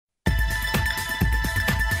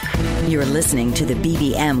You're listening to the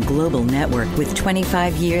BBM Global Network with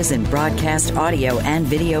 25 years in broadcast audio and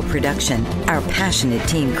video production. Our passionate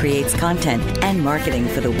team creates content and marketing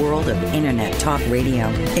for the world of Internet Talk Radio.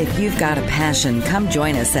 If you've got a passion, come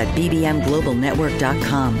join us at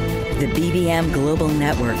bbmglobalnetwork.com. The BBM Global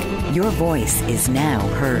Network. Your voice is now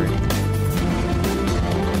heard.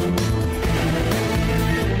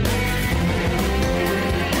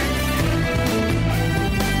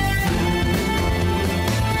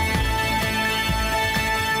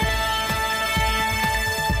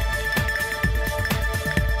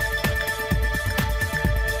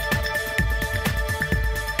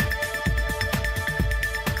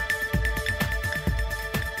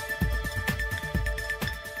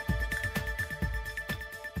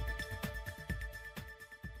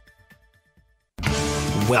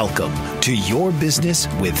 Welcome to Your Business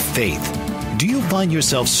with Faith. Do you find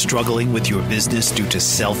yourself struggling with your business due to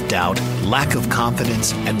self-doubt, lack of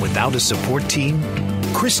confidence, and without a support team?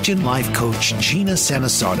 Christian life coach Gina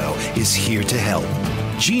Sannasardo is here to help.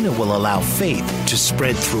 Gina will allow faith to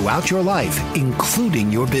spread throughout your life, including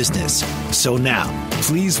your business. So now,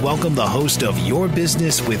 please welcome the host of Your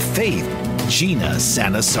Business with Faith, Gina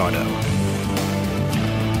Sannasardo.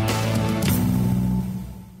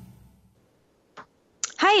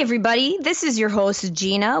 Hi, everybody. This is your host,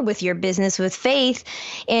 Gina, with Your Business with Faith,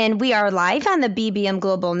 and we are live on the BBM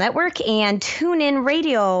Global Network and TuneIn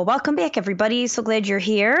Radio. Welcome back, everybody. So glad you're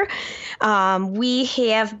here. We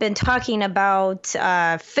have been talking about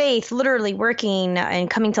faith, literally working and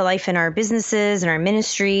coming to life in our businesses and our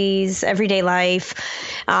ministries, everyday life.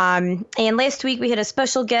 And last week, we had a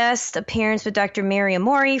special guest appearance with Dr. Mary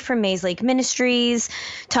Amori from Mays Lake Ministries,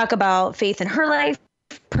 talk about faith in her life.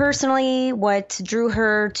 Personally, what drew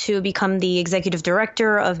her to become the executive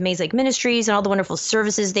director of Mays Lake Ministries and all the wonderful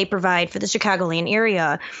services they provide for the Chicagoland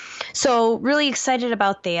area. So really excited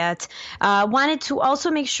about that. Wanted to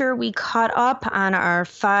also make sure we caught up on our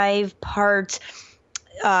 5-part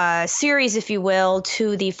series, if you will,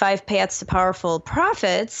 to the 5 Paths to Powerful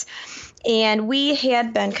Profits. And we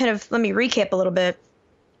had been let me recap a little bit.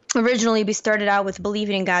 Originally, we started out with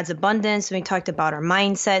believing in God's abundance, and we talked about our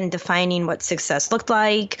mindset and defining what success looked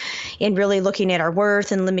like, and really looking at our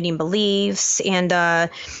worth and limiting beliefs, and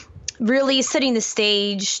really setting the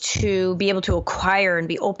stage to be able to acquire and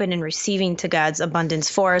be open and receiving to God's abundance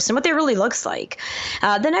for us and what that really looks like.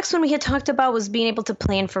 The next one we had talked about was being able to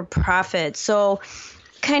plan for profit. So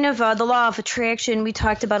the law of attraction we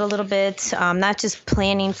talked about a little bit, not just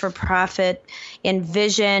planning for profit and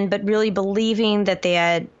vision, but really believing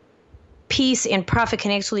that peace and profit can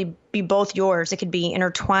actually be both yours. It could be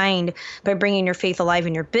intertwined by bringing your faith alive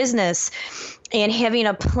in your business and having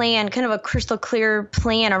a plan, a crystal clear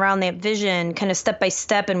plan around that vision, step by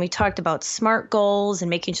step. And we talked about SMART goals and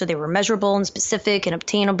making sure they were measurable and specific and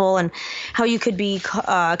obtainable and how you could be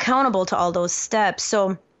accountable to all those steps.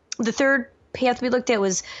 So the third path we looked at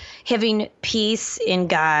was having peace in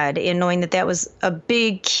God and knowing that was a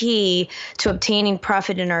big key to obtaining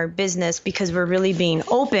profit in our business, because we're really being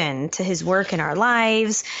open to His work in our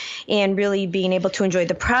lives and really being able to enjoy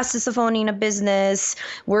the process of owning a business,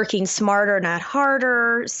 working smarter, not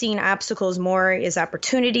harder, seeing obstacles more as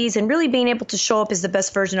opportunities, and really being able to show up as the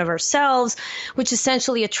best version of ourselves, which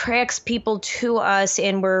essentially attracts people to us,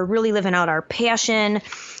 and we're really living out our passion.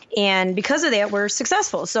 And because of that, we're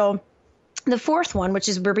successful. So the fourth one, which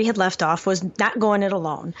is where we had left off, was not going it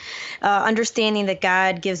alone. Understanding that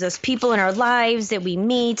God gives us people in our lives that we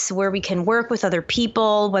meet where we can work with other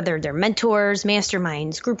people, whether they're mentors,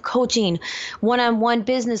 masterminds, group coaching, one-on-one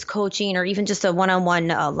business coaching, or even just a one-on-one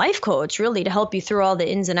life coach, really to help you through all the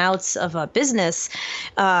ins and outs of a business.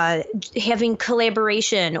 Having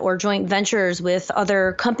collaboration or joint ventures with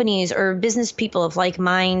other companies or business people of like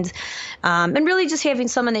mind, and really just having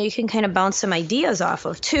someone that you can bounce some ideas off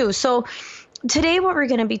of too. So today, what we're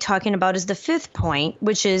going to be talking about is the 5th point,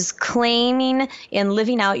 which is claiming and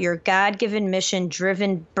living out your God-given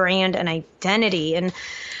mission-driven brand and identity. And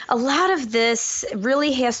a lot of this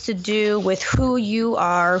really has to do with who you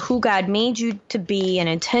are, who God made you to be and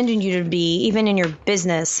intended you to be, even in your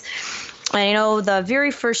business. I know the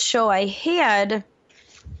very first show I had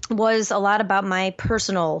was a lot about my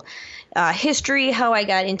personal history, how I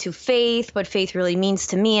got into faith, what faith really means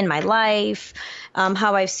to me in my life,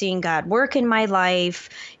 how I've seen God work in my life.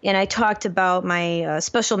 And I talked about my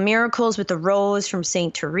special miracles with the rose from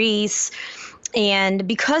St. Therese. And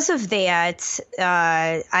because of that,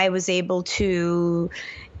 I was able to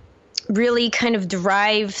really kind of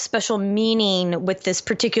derive special meaning with this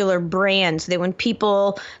particular brand, so that when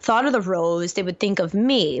people thought of the rose, they would think of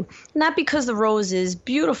me. Not because the rose is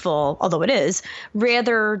beautiful, although it is.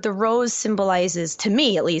 Rather, the rose symbolizes, to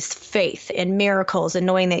me at least, faith and miracles, and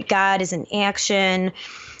knowing that God is in action,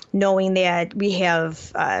 knowing that we have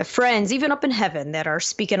friends, even up in heaven, that are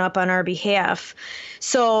speaking up on our behalf.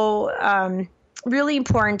 So, really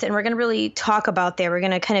important, and we're going to really talk about that. We're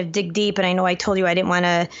going to kind of dig deep, and I know I told you I didn't want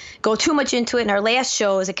to go too much into it in our last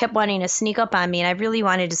shows. It kept wanting to sneak up on me, and I really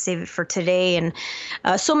wanted to save it for today. And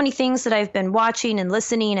so many things that I've been watching and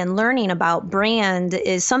listening and learning about brand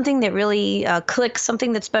is something that really clicks,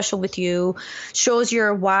 something that's special with you, shows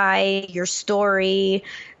your why, your story,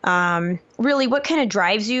 really what kind of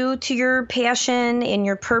drives you to your passion and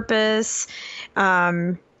your purpose.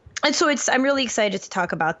 And so I'm really excited to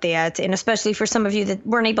talk about that. And especially for some of you that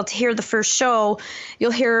weren't able to hear the first show,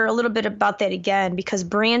 you'll hear a little bit about that again, because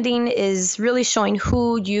branding is really showing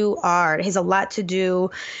who you are. It has a lot to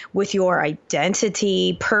do with your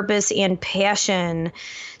identity, purpose, and passion.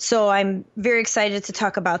 So I'm very excited to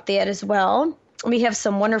talk about that as well. We have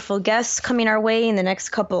some wonderful guests coming our way in the next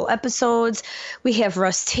couple episodes. We have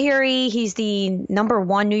Russ Terry. He's the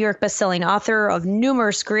 #1 New York bestselling author of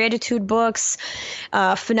numerous gratitude books,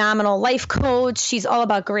 phenomenal life coach. He's all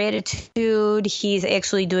about gratitude. He's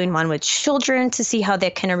actually doing one with children to see how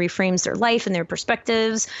that kind of reframes their life and their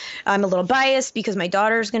perspectives. I'm a little biased because my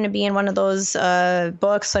daughter's going to be in one of those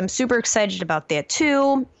books. I'm super excited about that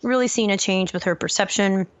too. Really seeing a change with her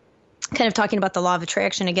perception. Kind of talking about the law of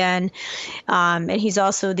attraction again. And he's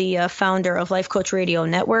also the founder of Life Coach Radio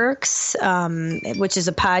Networks, which is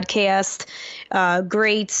a podcast,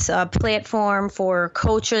 great platform for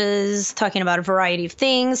coaches talking about a variety of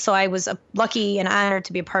things. So I was lucky and honored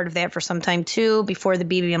to be a part of that for some time too, before the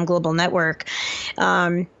BBM Global Network.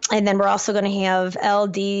 And then we're also going to have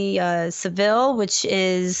LD Seville, which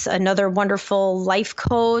is another wonderful life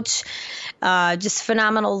coach, just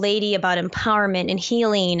phenomenal lady about empowerment and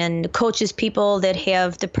healing, and coaches people that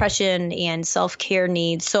have depression and self-care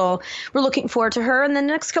needs. So we're looking forward to her. And then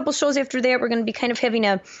the next couple shows after that, we're going to be kind of having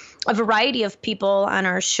a variety of people on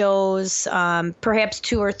our shows, perhaps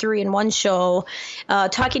 2 or 3 in one show,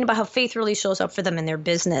 talking about how faith really shows up for them in their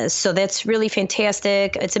business. So that's really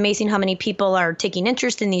fantastic. It's amazing how many people are taking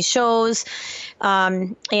interest in these shows.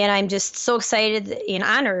 And I'm just so excited and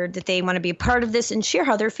honored that they want to be a part of this and share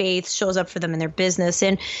how their faith shows up for them in their business.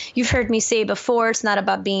 And you've heard me say before, it's not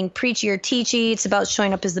about being preachy or teachy. It's about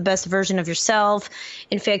showing up as the best version of yourself.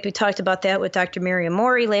 In fact, we talked about that with Dr. Miriam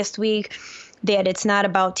Morey last week, that it's not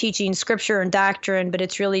about teaching scripture and doctrine, but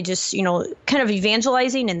it's really just, kind of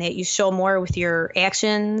evangelizing, and that you show more with your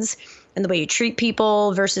actions and the way you treat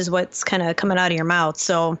people versus what's kind of coming out of your mouth.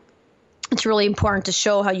 So it's really important to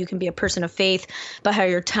show how you can be a person of faith, but how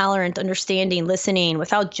you're tolerant, understanding, listening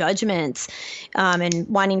without judgments, and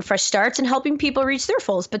wanting fresh starts and helping people reach their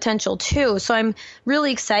fullest potential too. So I'm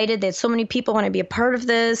really excited that so many people want to be a part of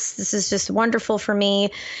this. This is just wonderful for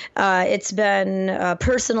me. It's been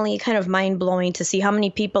personally kind of mind-blowing to see how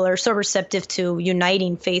many people are so receptive to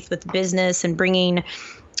uniting faith with business and bringing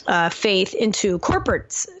faith into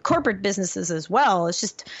corporate businesses as well. It's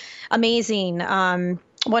just amazing.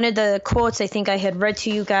 One of the quotes I think I had read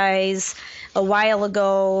to you guys a while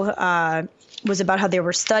ago was about how there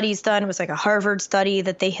were studies done. It was like a Harvard study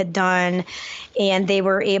that they had done, and they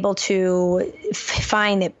were able to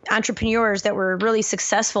find that entrepreneurs that were really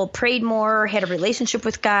successful prayed more, had a relationship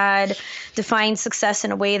with God, defined success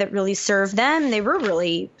in a way that really served them. They were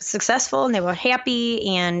really successful and they were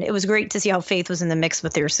happy, and it was great to see how faith was in the mix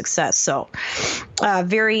with their success. So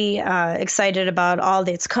very excited about all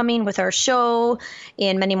that's coming with our show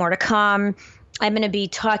and many more to come. I'm going to be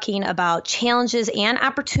talking about challenges and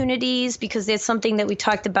opportunities, because that's something that we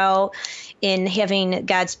talked about in having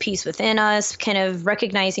God's peace within us, kind of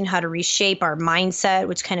recognizing how to reshape our mindset,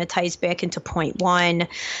 which kind of ties back into point 1,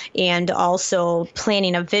 and also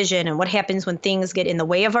planning a vision and what happens when things get in the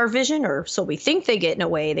way of our vision, or so we think they get in a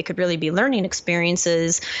way. They could really be learning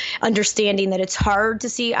experiences, understanding that it's hard to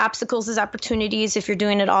see obstacles as opportunities if you're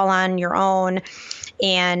doing it all on your own,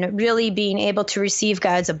 and really being able to receive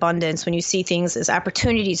God's abundance when you see things as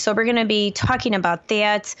opportunities. So we're going to be talking about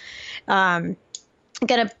that. I'm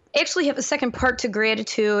going to actually have a second part to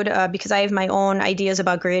gratitude because I have my own ideas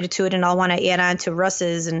about gratitude, and I'll want to add on to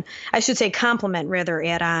Russ's, and I should say compliment rather,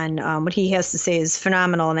 add on. What he has to say is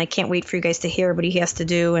phenomenal, and I can't wait for you guys to hear what he has to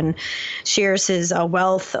do, and shares his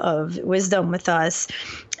wealth of wisdom with us.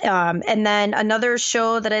 And then another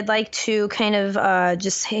show that I'd like to kind of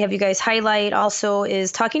just have you guys highlight also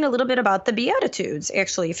is talking a little bit about the Beatitudes.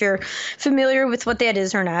 Actually, if you're familiar with what that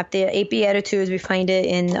is or not, the 8 Beatitudes, we find it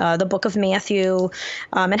in the book of Matthew,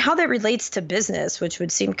 and how that relates to business, which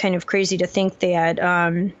would seem kind of crazy to think that,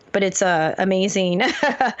 but it's amazing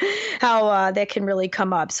how that can really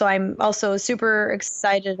come up. So I'm also super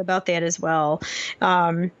excited about that as well.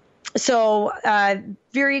 So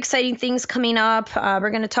very exciting things coming up. We're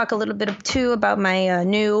going to talk a little bit too about my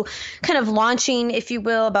new kind of launching, if you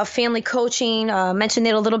will, about family coaching. Mentioned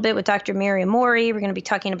that a little bit with Dr. Mary Amori. We're going to be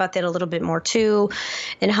talking about that a little bit more too,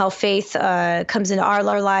 and how faith comes into our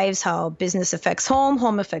lives, how business affects home,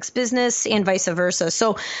 home affects business, and vice versa.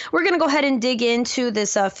 So we're going to go ahead and dig into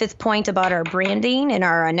this fifth point about our branding in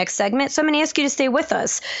our next segment. So I'm going to ask you to stay with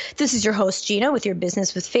us. This is your host, Gina, with your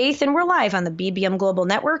Business with Faith, and we're live on the BBM Global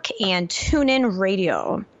Network and TuneIn Radio.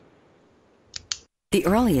 The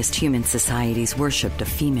earliest human societies worshipped a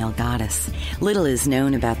female goddess. Little is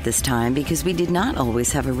known about this time because we did not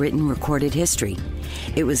always have a written recorded history.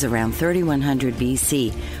 It was around 3100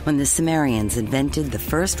 BC when the Sumerians invented the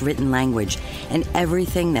first written language, and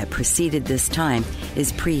everything that preceded this time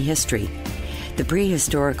is prehistory. The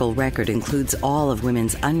prehistorical record includes all of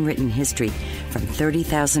women's unwritten history from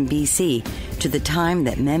 30,000 BC to the time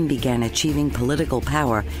that men began achieving political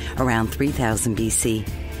power around 3000 BC.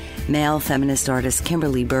 Male feminist artist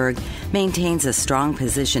Kimberly Berg maintains a strong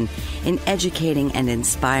position in educating and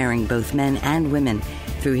inspiring both men and women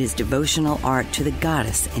through his devotional art to the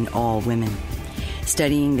goddess in all women.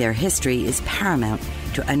 Studying their history is paramount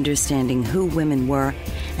to understanding who women were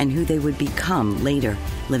and who they would become later,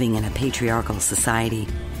 living in a patriarchal society.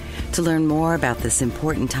 To learn more about this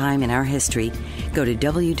important time in our history, go to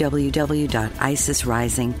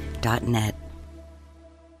www.isisrising.net.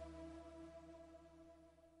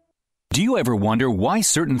 Do you ever wonder why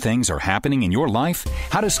certain things are happening in your life?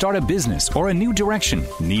 How to start a business or a new direction?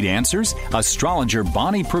 Need answers? Astrologer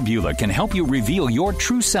Bonnie Perbula can help you reveal your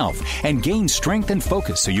true self and gain strength and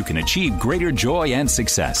focus so you can achieve greater joy and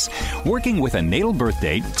success. Working with a natal birth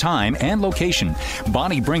date, time, and location,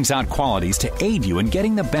 Bonnie brings out qualities to aid you in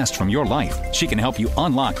getting the best from your life. She can help you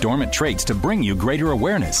unlock dormant traits to bring you greater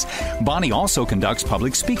awareness. Bonnie also conducts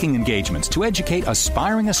public speaking engagements to educate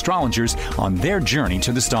aspiring astrologers on their journey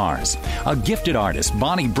to the stars. A gifted artist,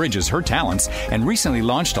 Bonnie bridges her talents and recently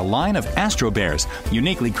launched a line of Astro Bears,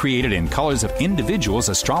 uniquely created in colors of individuals'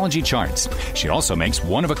 astrology charts. She also makes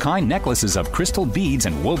one-of-a-kind necklaces of crystal beads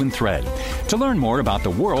and woven thread. To learn more about the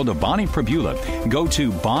world of Bonnie Perbula, go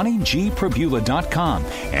to BonnieGperbula.com.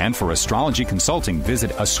 And for astrology consulting, visit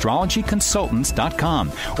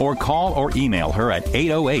astrologyconsultants.com or call or email her at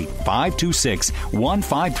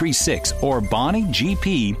 808-526-1536 or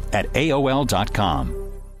BonnieGP@AOL.com.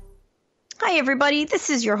 Hi, everybody. This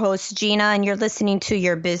is your host, Gina, and you're listening to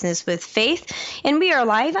Your Business with Faith. And we are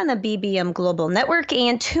live on the BBM Global Network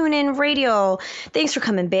and TuneIn Radio. Thanks for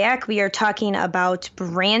coming back. We are talking about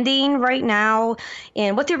branding right now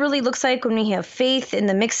and what that really looks like when we have faith in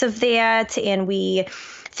the mix of that. And we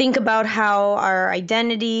think about how our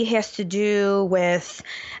identity has to do with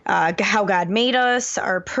how God made us,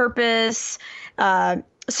 our purpose.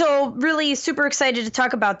 So really super excited to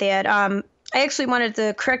talk about that. I actually wanted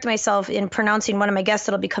to correct myself in pronouncing one of my guests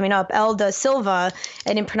that'll be coming up, Elda Silva.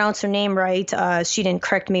 I didn't pronounce her name right. She didn't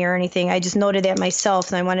correct me or anything. I just noted that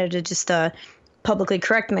myself, and I wanted to just publicly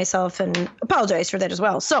correct myself and apologize for that as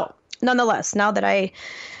well. So nonetheless, now that I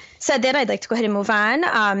said that, I'd like to go ahead and move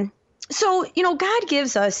on. So, God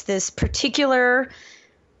gives us this particular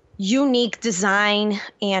unique design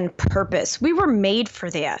and purpose. We were made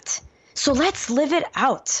for that. So let's live it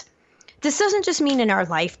out. This doesn't just mean in our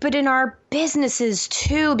life, but in our businesses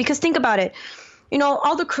too, because think about it.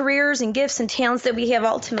 All the careers and gifts and talents that we have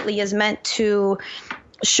ultimately is meant to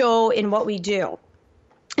show in what we do.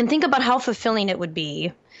 And think about how fulfilling it would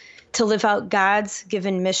be to live out God's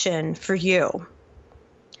given mission for you.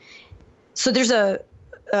 So there's a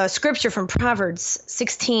scripture from Proverbs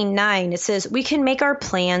 16:9. It says, "We can make our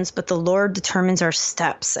plans, but the Lord determines our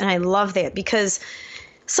steps." And I love that because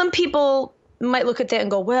some people might look at that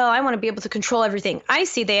and go, well, I want to be able to control everything. I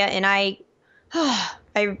see that and I'm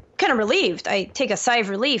kind of relieved. I take a sigh of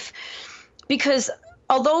relief because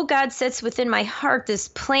although God sets within my heart this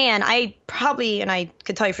plan, I probably, and I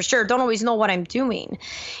could tell you for sure, don't always know what I'm doing.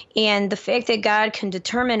 And the fact that God can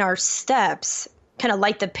determine our steps, kind of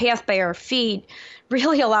light the path by our feet,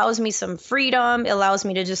 really allows me some freedom. It allows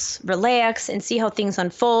me to just relax and see how things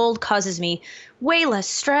unfold, causes me way less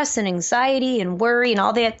stress and anxiety and worry and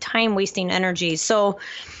all that time-wasting energy. So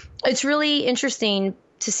it's really interesting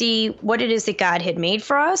to see what it is that God had made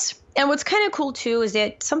for us And what's kind of cool too is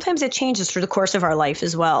that sometimes it changes through the course of our life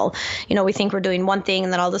as well. We think we're doing one thing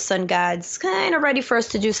and then all of a sudden God's kind of ready for us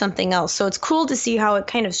to do something else. So it's cool to see how it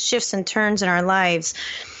kind of shifts and turns in our lives.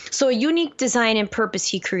 So a unique design and purpose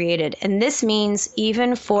he created. And this means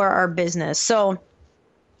even for our business. So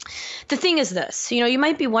the thing is this, you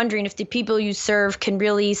might be wondering if the people you serve can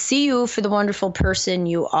really see you for the wonderful person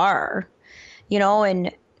you are,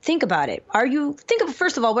 and think about it.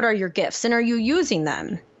 First of all, what are your gifts and are you using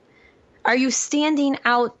them? Are you standing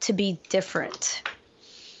out to be different?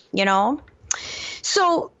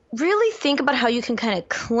 So really think about how you can kind of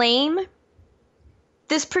claim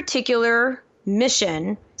this particular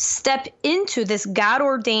mission, step into this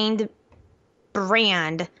God-ordained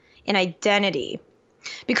brand and identity.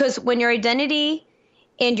 Because when your identity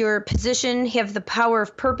and your position have the power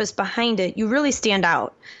of purpose behind it, you really stand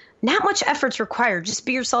out. Not much effort's required. Just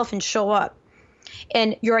be yourself and show up.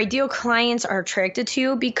 And your ideal clients are attracted to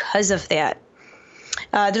you because of that.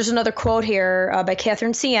 There's another quote here by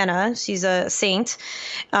Catherine Sienna. She's a saint.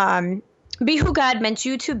 Be who God meant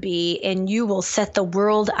you to be, and you will set the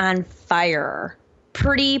world on fire.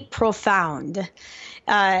 Pretty profound.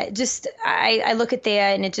 I look at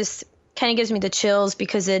that, and it just kind of gives me the chills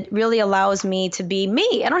because it really allows me to be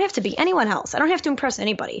me. I don't have to be anyone else. I don't have to impress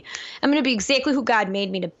anybody. I'm going to be exactly who God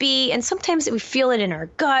made me to be. And sometimes we feel it in our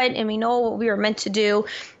gut and we know what we were meant to do.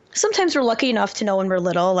 Sometimes we're lucky enough to know when we're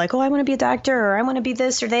little, like, oh, I want to be a doctor or I want to be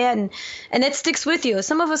this or that. And that sticks with you.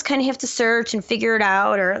 Some of us kind of have to search and figure it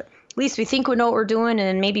out, or at least we think we know what we're doing.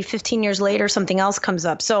 And maybe 15 years later, something else comes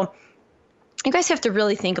up. So you guys have to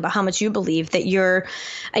really think about how much you believe that your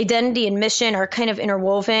identity and mission are kind of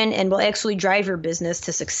interwoven and will actually drive your business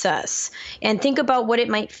to success. And think about what it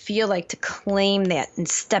might feel like to claim that and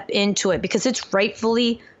step into it because it's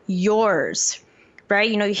rightfully yours,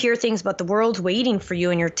 right? You hear things about the world waiting for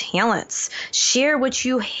you and your talents. Share what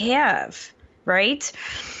you have, right?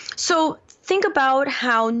 So think about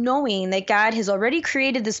how knowing that God has already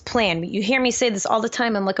created this plan. You hear me say this all the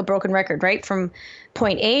time. I'm like a broken record, right? From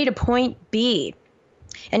point A to point B.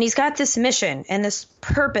 And he's got this mission and this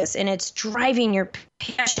purpose, and it's driving your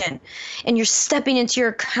passion, and you're stepping into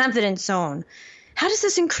your confidence zone. How does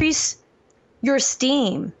this increase your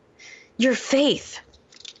esteem, your faith?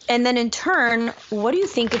 And then in turn, what do you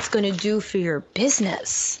think it's going to do for your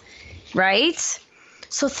business, right?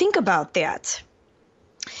 So think about that.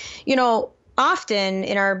 Often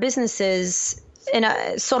in our businesses,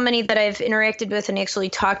 and so many that I've interacted with and actually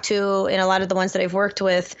talked to, and a lot of the ones that I've worked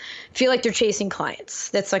with, feel like they're chasing clients.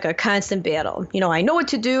 That's like a constant battle. I know what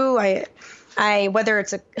to do. I whether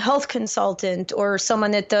it's a health consultant or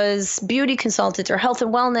someone that does beauty consultant or health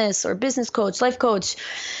and wellness or business coach, life coach,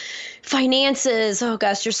 finances. Oh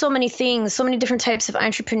gosh, there's so many things, so many different types of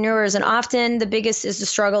entrepreneurs. And often the biggest is the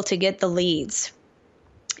struggle to get the leads.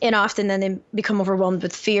 And often then they become overwhelmed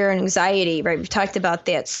with fear and anxiety, right? We've talked about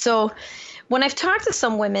that. So when I've talked to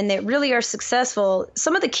some women that really are successful,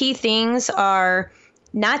 some of the key things are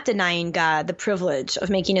not denying God the privilege of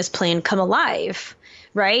making his plan come alive,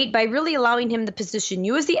 right? By really allowing him to position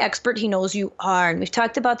you as the expert he knows you are. And we've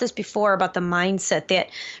talked about this before, about the mindset, that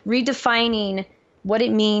redefining what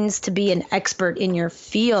it means to be an expert in your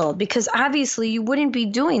field, because obviously you wouldn't be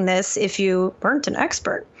doing this if you weren't an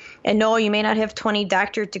expert. And no, you may not have 20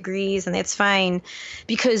 doctorate degrees, and that's fine,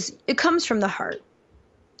 because it comes from the heart.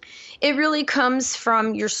 It really comes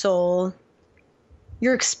from your soul,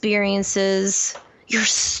 your experiences, your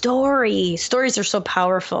story. Stories are so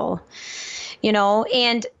powerful,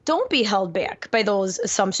 and don't be held back by those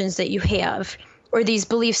assumptions that you have or these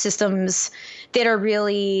belief systems that are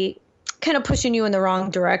really kind of pushing you in the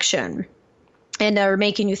wrong direction and are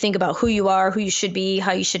making you think about who you are, who you should be,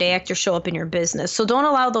 how you should act or show up in your business. So don't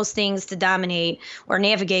allow those things to dominate or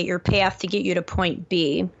navigate your path to get you to point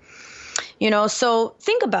B. So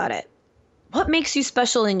think about it. What makes you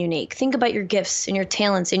special and unique? Think about your gifts and your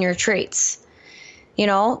talents and your traits.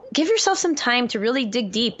 Give yourself some time to really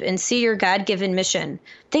dig deep and see your God-given mission.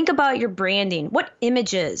 Think about your branding. What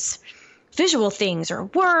images, visual things or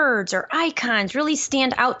words or icons really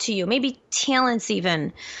stand out to you? Maybe talents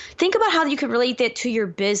even. Think about how you could relate that to your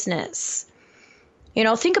business.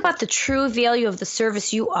 Think about the true value of the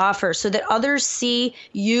service you offer so that others see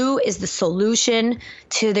you as the solution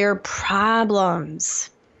to their problems,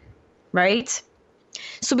 right?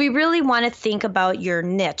 So we really want to think about your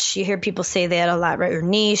niche. You hear people say that a lot, right? Your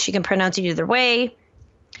niche, you can pronounce it either way.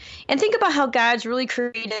 And think about how God's really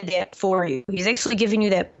created that for you. He's actually giving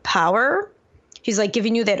you that power. He's like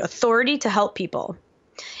giving you that authority to help people.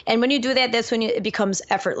 And when you do that, that's when it becomes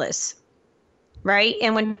effortless, right?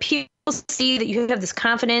 And when people see that you have this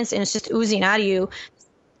confidence and it's just oozing out of you,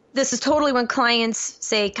 this is totally when clients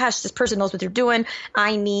say, gosh, this person knows what they're doing.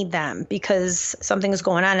 I need them because something is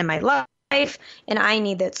going on in my life and I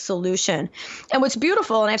need that solution. And what's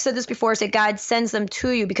beautiful, and I've said this before, is that God sends them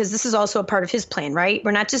to you because this is also a part of his plan, right?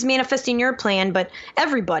 We're not just manifesting your plan, but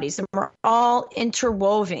everybody's, and we're all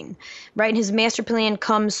interwoven, right? And his master plan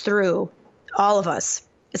comes through all of us.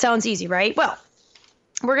 It sounds easy, right? Well,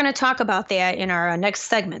 we're going to talk about that in our next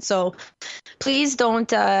segment. So please don't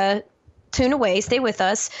tune away. Stay with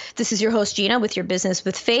us. This is your host, Gina, with Your Business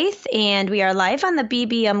with Faith, and we are live on the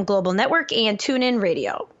BBM Global Network and TuneIn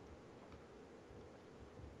Radio.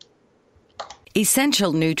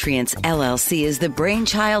 Essential Nutrients LLC is the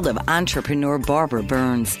brainchild of entrepreneur Barbara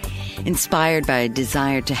Burns. Inspired by a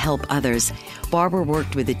desire to help others, Barbara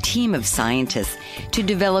worked with a team of scientists to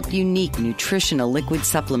develop unique nutritional liquid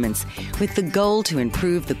supplements with the goal to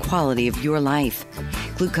improve the quality of your life.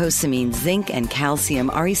 Glucosamine, zinc, and calcium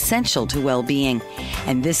are essential to well-being,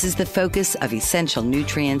 and this is the focus of Essential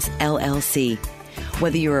Nutrients LLC.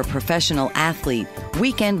 Whether you're a professional athlete,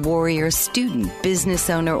 weekend warrior, student, business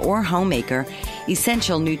owner, or homemaker,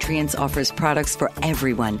 Essential Nutrients offers products for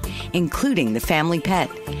everyone, including the family pet.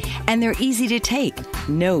 And they're easy to take,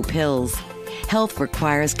 no pills. Health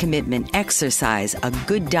requires commitment, exercise, a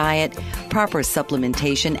good diet, proper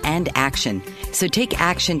supplementation, and action. So take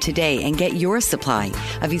action today and get your supply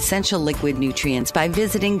of essential liquid nutrients by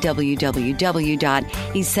visiting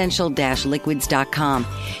www.essential-liquids.com.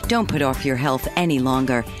 Don't put off your health any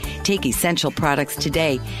longer. Take essential products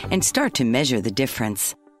today and start to measure the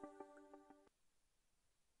difference.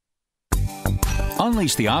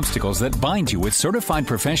 Unleash the obstacles that bind you with certified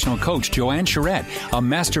professional coach Joanne Charette, a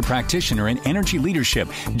master practitioner in energy leadership.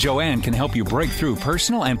 Joanne can help you break through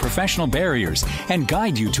personal and professional barriers and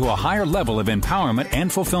guide you to a higher level of empowerment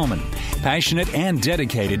and fulfillment. Passionate and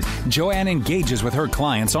dedicated, Joanne engages with her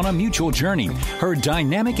clients on a mutual journey. Her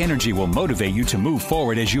dynamic energy will motivate you to move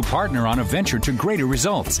forward as you partner on a venture to greater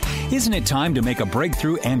results. Isn't it time to make a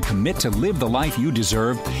breakthrough and commit to live the life you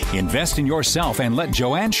deserve? Invest in yourself and let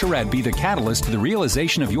Joanne Charette be the catalyst to the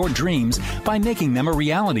realization of your dreams by making them a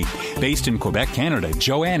reality. Based in Quebec, Canada,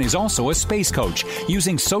 Joanne is also a space coach,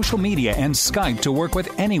 using social media and Skype to work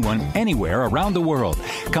with anyone, anywhere around the world.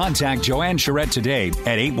 Contact Joanne Charette today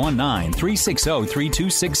at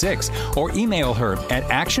 819-360-3266 or email her at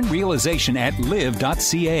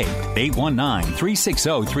actionrealization@live.ca.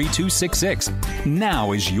 819-360-3266.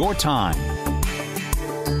 Now is your time.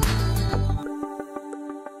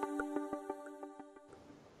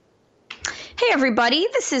 Hey everybody,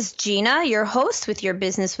 this is Gina, your host with Your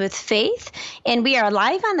Business with Faith, and we are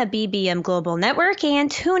live on the BBM Global Network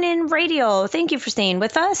and TuneIn Radio. Thank you for staying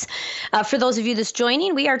with us. For those of you that's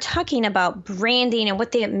joining, we are talking about branding and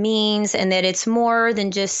what that means, and that it's more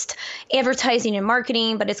than just advertising and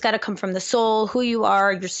marketing, but it's got to come from the soul, who you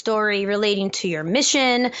are, your story relating to your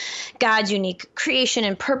mission, God's unique creation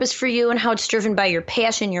and purpose for you, and how it's driven by your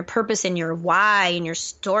passion, your purpose, and your why, and your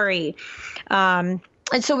story.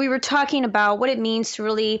 And so we were talking about what it means to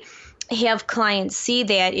really have clients see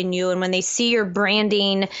that in you. And when they see your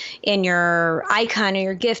branding and your icon or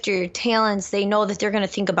your gift or your talents, they know that they're going to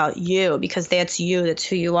think about you because that's you, that's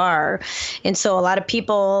who you are. And so a lot of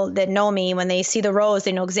people that know me, when they see the rose,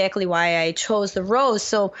 they know exactly why I chose the rose.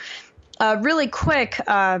 So really quick,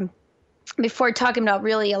 before talking about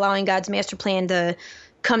really allowing God's master plan to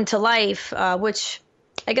come to life, which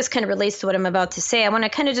I guess kind of relates to what I'm about to say, I want to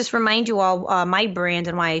kind of just remind you all my brand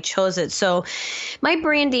and why I chose it. So my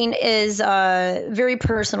branding is very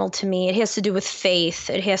personal to me. It has to do with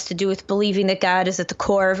faith. It has to do with believing that God is at the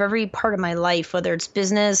core of every part of my life, whether it's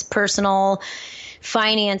business, personal,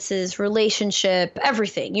 finances, relationship,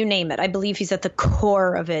 everything, you name it. I believe he's at the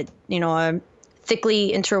core of it, you know, a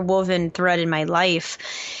thickly interwoven thread in my life.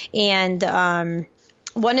 And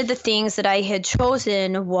one of the things that I had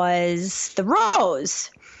chosen was the rose.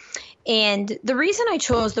 And the reason I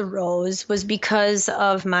chose the rose was because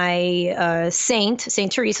of my Saint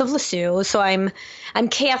Teresa of Lisieux. So I'm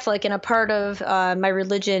Catholic, and a part of my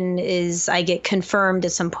religion is I get confirmed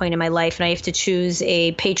at some point in my life, and I have to choose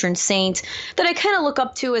a patron saint that I kind of look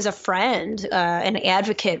up to as a friend, an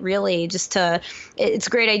advocate, really. It's a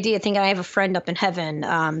great idea thinking I have a friend up in heaven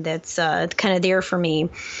that's kind of there for me.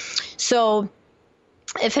 So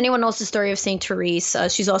if anyone knows the story of St. Therese,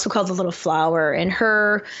 she's also called the Little Flower, and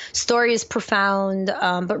her story is profound.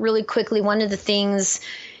 But really quickly, one of the things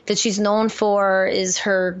that she's known for is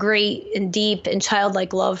her great and deep and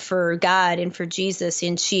childlike love for God and for Jesus.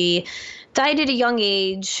 And she died at a young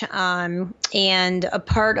age, and a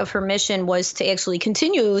part of her mission was to actually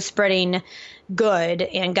continue spreading good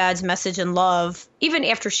and God's message and love even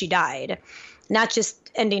after she died. not just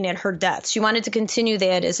ending at her death. She wanted to continue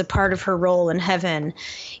that as a part of her role in heaven.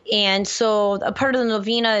 And so a part of the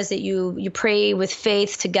novena is that you pray with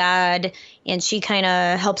faith to God, and she kind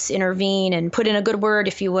of helps intervene and put in a good word,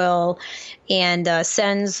 if you will, and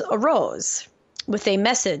sends a rose with a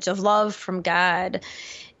message of love from God.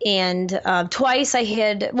 And twice I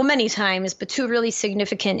had, well, many times, but two really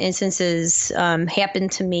significant instances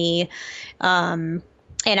happened to me.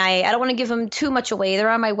 And I don't want to give them too much away. They're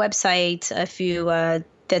on my website. If you,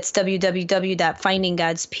 that's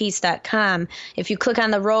www.findinggodspeace.com. If you click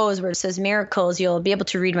on the rose where it says miracles, you'll be able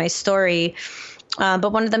to read my story.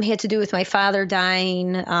 But one of them had to do with my father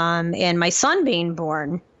dying and my son being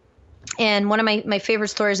born. And one of my favorite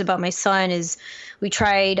stories about my son is we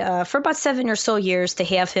tried for about 7 or so years to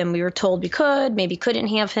have him. We were told we could, maybe couldn't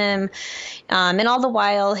have him. And all the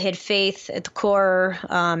while had faith at the core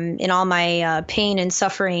in all my pain and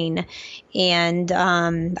suffering. And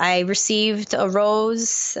I received a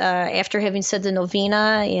rose after having said the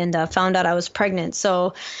novena and found out I was pregnant.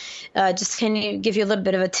 So just can you give you a little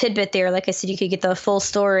bit of a tidbit there? Like I said, you could get the full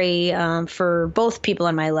story for both people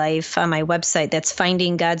in my life on my website. That's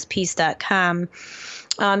findinggodspeace.com.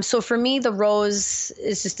 So for me, the rose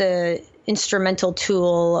is just a instrumental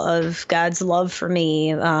tool of God's love for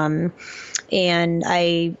me. And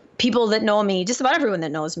people that know me, just about everyone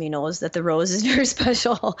that knows me knows that the rose is very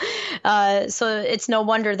special. So it's no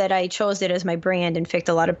wonder that I chose it as my brand. In fact,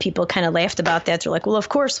 a lot of people kind of laughed about that. They're like, well, of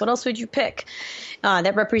course, what else would you pick?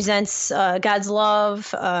 That represents God's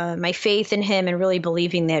love, my faith in him, and really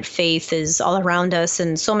believing that faith is all around us.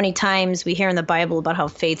 And so many times we hear in the Bible about how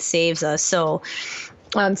faith saves us. So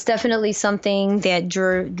it's definitely something that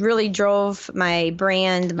really drove my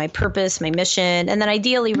brand, my purpose, my mission, and then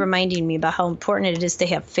ideally reminding me about how important it is to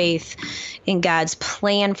have faith in God's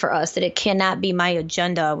plan for us, that it cannot be my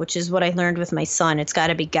agenda, which is what I learned with my son. It's got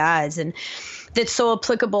to be God's. And that's so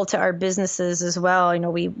applicable to our businesses as well. You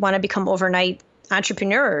know, we want to become overnight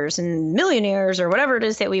entrepreneurs and millionaires or whatever it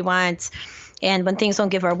is that we want. And when things don't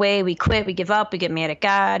give our way, we quit, we give up, we get mad at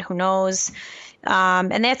God, who knows?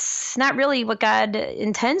 And that's not really what God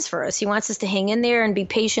intends for us. He wants us to hang in there and be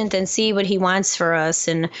patient and see what he wants for us.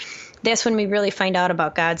 And that's when we really find out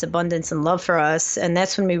about God's abundance and love for us. And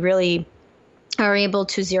that's when we really are able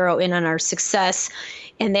to zero in on our success.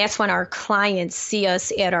 And that's when our clients see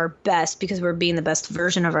us at our best because we're being the best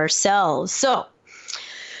version of ourselves. So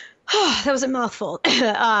that was a mouthful.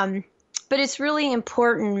 But it's really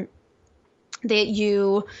important that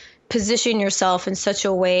you position yourself in such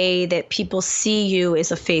a way that people see you as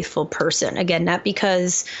a faithful person. Again, not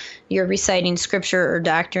because you're reciting scripture or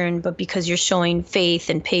doctrine, but because you're showing faith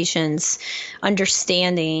and patience,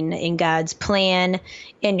 understanding in God's plan,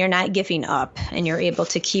 and you're not giving up, and you're able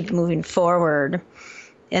to keep moving forward.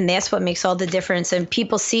 And that's what makes all the difference. And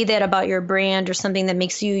people see that about your brand or something that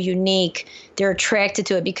makes you unique. They're attracted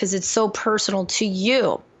to it because it's so personal to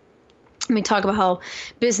you. We talk about how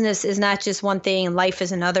business is not just one thing and life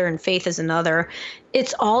is another and faith is another.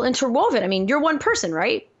 It's all interwoven. I mean, you're one person,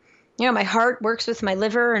 right? You know, my heart works with my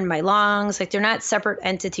liver and my lungs. Like, they're not separate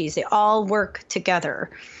entities. They all work together.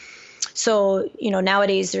 So, you know,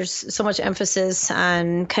 nowadays there's so much emphasis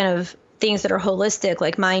on kind of things that are holistic,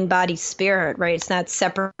 like mind, body, spirit, right? It's not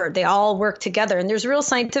separate. They all work together. And there's real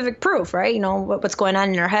scientific proof, right? You know, what's going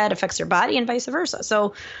on in our head affects our body and vice versa.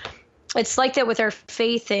 So it's like that with our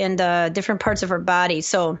faith and different parts of our body.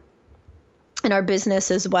 So in our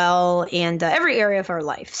business as well, and every area of our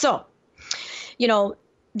life. So, you know,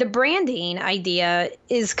 the branding idea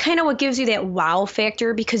is kind of what gives you that wow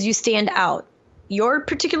factor because you stand out. Your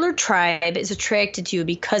particular tribe is attracted to you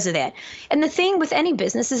because of that. And the thing with any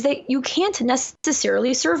business is that you can't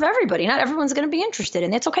necessarily serve everybody. Not everyone's going to be interested,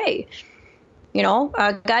 and that's okay. You know,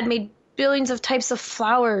 God made billions of types of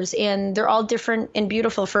flowers, and they're all different and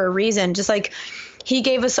beautiful for a reason. Just like he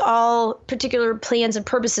gave us all particular plans and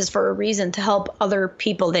purposes for a reason to help other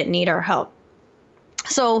people that need our help.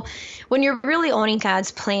 So when you're really owning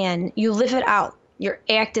God's plan, you live it out. You're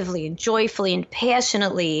actively and joyfully and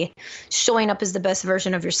passionately showing up as the best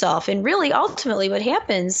version of yourself. And really, ultimately, what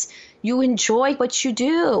happens, you enjoy what you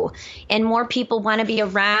do, and more people want to be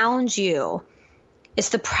around you. It's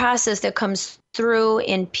the process that comes through,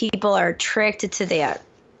 and people are attracted to that.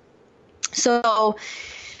 So,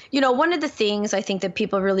 you know, one of the things I think that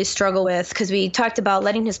people really struggle with, because we talked about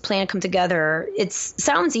letting his plan come together, it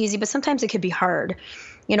sounds easy, but sometimes it can be hard.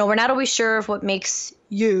 You know, we're not always sure of what makes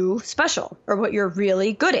you special or what you're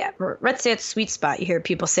really good at. That's that sweet spot you hear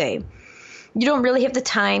people say. You don't really have the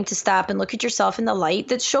time to stop and look at yourself in the light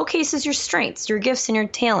that showcases your strengths, your gifts, and your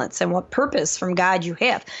talents, and what purpose from God you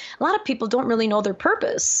have. A lot of people don't really know their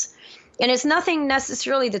purpose. And it's nothing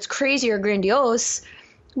necessarily that's crazy or grandiose,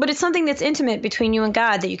 but it's something that's intimate between you and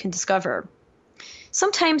God that you can discover.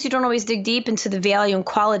 Sometimes you don't always dig deep into the value and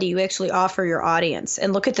quality you actually offer your audience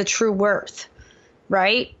and look at the true worth,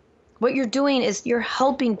 right? What you're doing is you're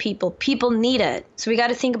helping people. People need it. So we got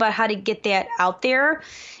to think about how to get that out there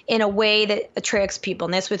in a way that attracts people,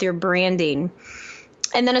 and that's with your branding.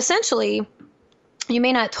 And then essentially, you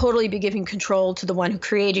may not totally be giving control to the one who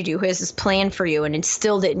created you, who has this plan for you and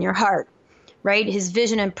instilled it in your heart, right? His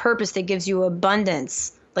vision and purpose that gives you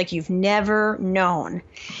abundance like you've never known.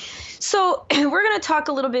 So we're going to talk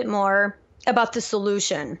a little bit more about the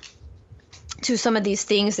solution to some of these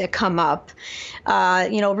things that come up,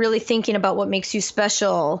 really thinking about what makes you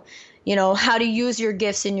special, how to use your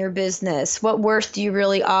gifts in your business, what worth do you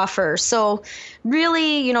really offer. So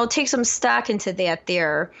really, take some stock into that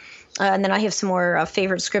there. And then I have some more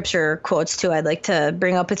favorite scripture quotes, too, I'd like to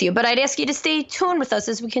bring up with you. But I'd ask you to stay tuned with us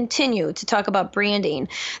as we continue to talk about branding.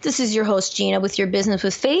 This is your host, Gina, with Your Business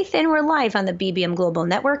with Faith, and we're live on the BBM Global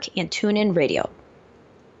Network and TuneIn Radio.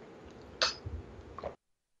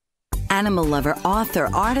 Animal lover, author,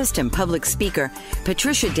 artist, and public speaker,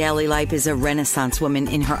 Patricia Daly-Lipe is a Renaissance woman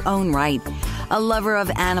in her own right. A lover of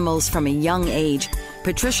animals from a young age,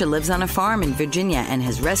 Patricia lives on a farm in Virginia and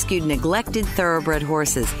has rescued neglected thoroughbred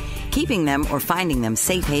horses, keeping them or finding them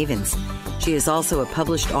safe havens. She is also a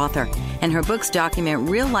published author, and her books document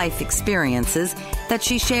real-life experiences that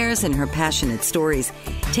she shares in her passionate stories,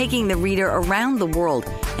 taking the reader around the world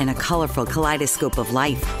in a colorful kaleidoscope of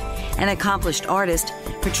life. An accomplished artist,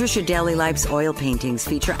 Patricia Daly-Lipe's oil paintings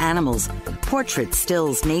feature animals, portraits,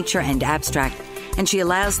 stills, nature, and abstract, and she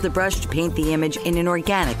allows the brush to paint the image in an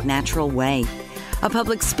organic, natural way. A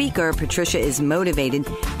public speaker, Patricia is motivated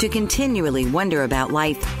to continually wonder about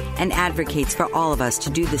life and advocates for all of us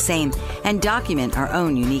to do the same and document our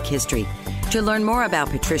own unique history. To learn more about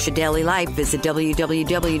Patricia Daly-Lipe, visit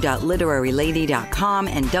www.literarylady.com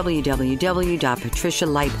and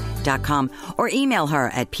www.patricialipe.com or email her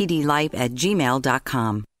at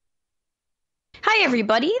pdlipe@gmail.com. Hi,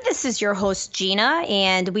 everybody. This is your host, Gina,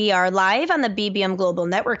 and we are live on the BBM Global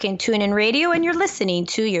Network and TuneIn Radio, and you're listening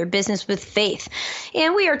to Your Business with Faith.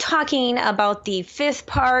 And we are talking about the fifth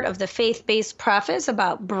part of the faith-based profits,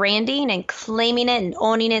 about branding and claiming it and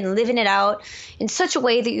owning it and living it out in such a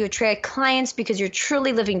way that you attract clients because you're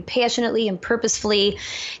truly living passionately and purposefully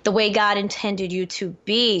the way God intended you to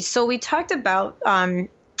be. So we talked about that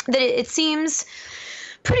it seems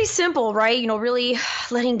pretty simple, right? Really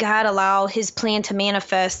letting God allow his plan to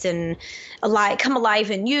manifest and come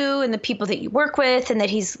alive in you and the people that you work with, and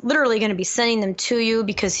that he's literally going to be sending them to you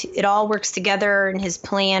because it all works together in his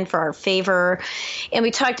plan for our favor. And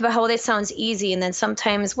we talked about how that sounds easy, and then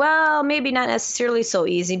sometimes, well, maybe not necessarily so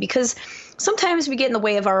easy, because sometimes we get in the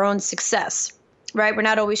way of our own success, right? We're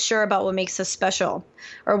not always sure about what makes us special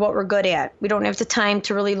or what we're good at. We don't have the time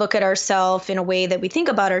to really look at ourselves in a way that we think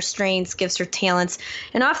about our strengths, gifts, or talents.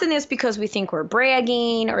 And often that's because we think we're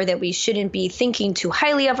bragging or that we shouldn't be thinking too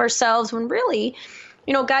highly of ourselves, when really,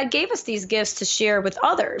 God gave us these gifts to share with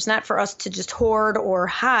others, not for us to just hoard or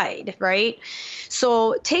hide, right?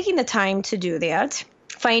 So taking the time to do that,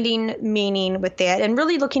 finding meaning with that, and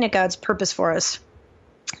really looking at God's purpose for us.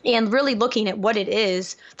 And really looking at what it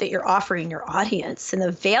is that you're offering your audience and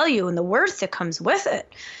the value and the worth that comes with it,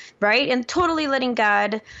 right? And totally letting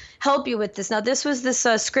God help you with this. Now, this was this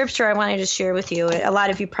scripture I wanted to share with you. A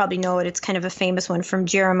lot of you probably know it. It's kind of a famous one from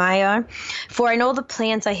Jeremiah. For I know the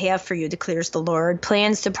plans I have for you, declares the Lord,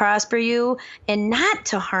 plans to prosper you and not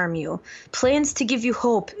to harm you, plans to give you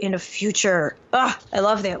hope in a future. I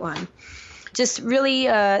love that one. Just really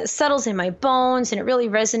settles in my bones, and it really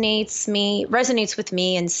resonates with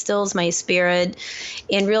me and stills my spirit,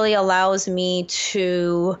 and really allows me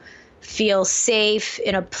to feel safe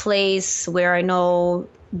in a place where I know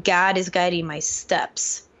God is guiding my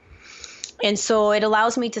steps. And so it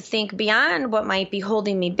allows me to think beyond what might be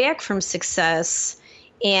holding me back from success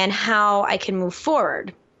and how I can move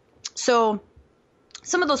forward. So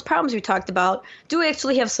some of those problems we talked about do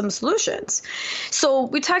actually have some solutions. So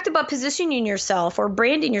we talked about positioning yourself or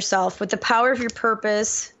branding yourself with the power of your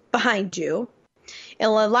purpose behind you, and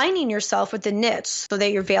aligning yourself with the niche so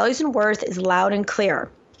that your values and worth is loud and clear,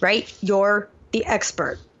 right? You're the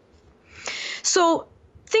expert. So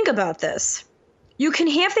think about this. You can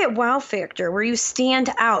have that wow factor where you stand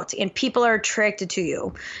out and people are attracted to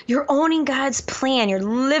you. You're owning God's plan. You're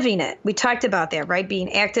living it. We talked about that, right?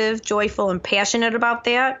 Being active, joyful, and passionate about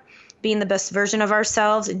that. being the best version of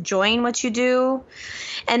ourselves, enjoying what you do.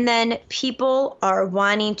 And then people are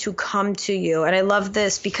wanting to come to you. And I love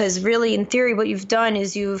this because really, in theory, what you've done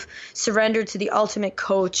is you've surrendered to the ultimate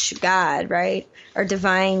coach, God, right? Our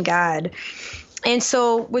divine God. And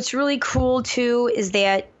so what's really cool, too, is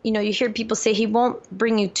that, you hear people say he won't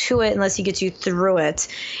bring you to it unless he gets you through it.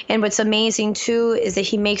 And what's amazing, too, is that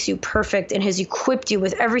he makes you perfect and has equipped you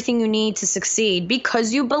with everything you need to succeed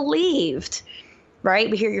because you believed, right?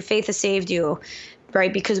 We hear your faith has saved you,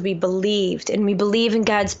 right? Because we believed, and we believe in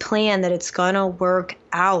God's plan that it's going to work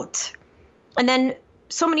out. And then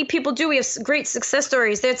so many people do. We have great success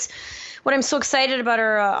stories. That's what I'm so excited about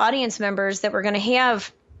our audience members that we're going to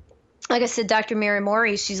have. Like I said, Dr. Mary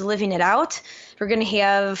Morey, she's living it out. We're going to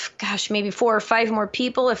have, maybe 4 or 5 more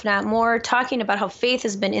people, if not more, talking about how faith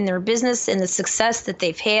has been in their business and the success that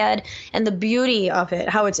they've had and the beauty of it,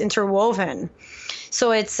 how it's interwoven.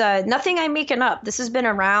 So it's nothing I'm making up. This has been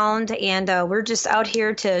around, and we're just out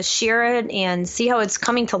here to share it and see how it's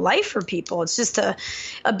coming to life for people. It's just a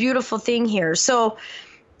beautiful thing here. So,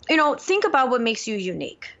 think about what makes you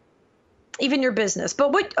unique. Even your business.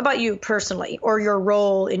 But what about you personally or your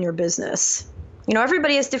role in your business?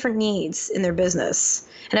 Everybody has different needs in their business,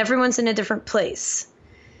 and everyone's in a different place.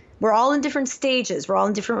 We're all in different stages. We're all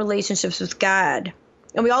in different relationships with God,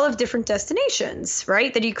 and we all have different destinations,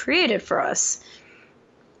 right, that he created for us.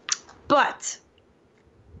 But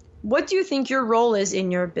what do you think your role is in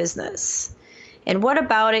your business? And what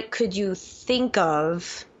about it could you think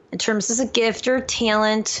of in terms of a gift or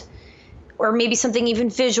talent, or maybe something even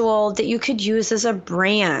visual that you could use as a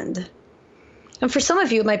brand? And for some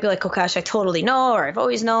of you, it might be like, oh gosh, I totally know, or I've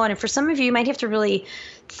always known. And for some of you, you might have to really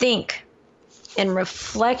think and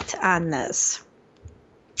reflect on this.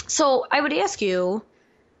 So I would ask you,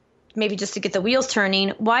 maybe just to get the wheels turning,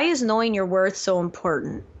 why is knowing your worth so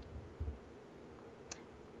important?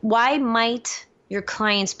 Why might your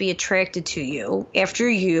clients be attracted to you after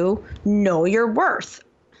you know your worth?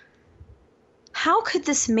 How could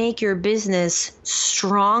this make your business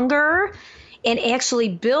stronger and actually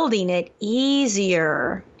building it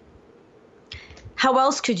easier? How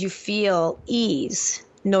else could you feel ease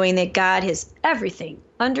knowing that God has everything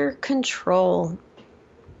under control?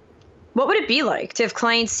 What would it be like to have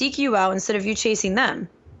clients seek you out instead of you chasing them?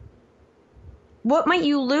 What might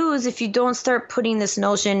you lose if you don't start putting this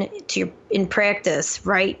notion in practice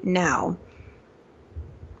right now?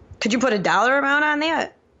 Could you put a dollar amount on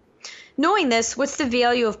that? Knowing this, what's the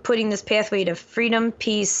value of putting this pathway to freedom,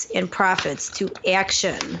 peace, and profits to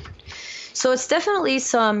action? So it's definitely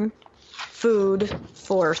some food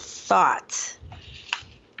for thought,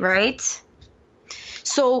 right?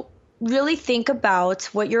 So really think about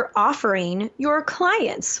what you're offering your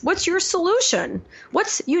clients. What's your solution?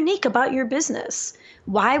 What's unique about your business?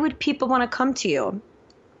 Why would people want to come to you?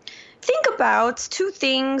 Think about 2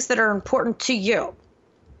 things that are important to you.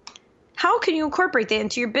 How can you incorporate that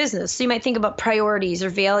into your business? So you might think about priorities or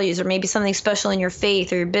values, or maybe something special in your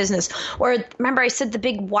faith or your business. Or remember I said the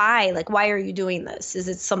big why, like why are you doing this? Is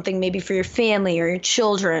it something maybe for your family or your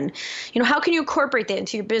children? How can you incorporate that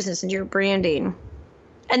into your business, into your branding?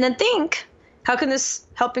 And then think, how can this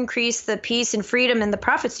help increase the peace and freedom and the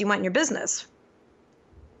profits you want in your business?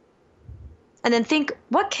 And then think,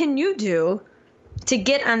 what can you do to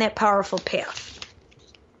get on that powerful path?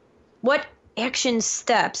 What action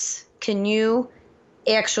steps can you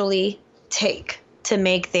actually take to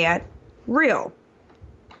make that real?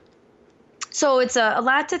 So it's a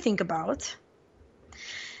lot to think about.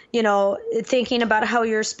 Thinking about how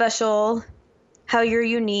you're special, how you're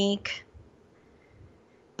unique.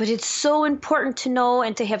 But it's so important to know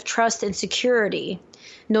and to have trust and security,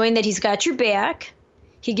 knowing that he's got your back.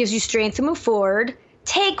 He gives you strength to move forward.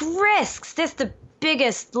 Take risks. That's the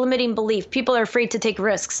biggest limiting belief. People are afraid to take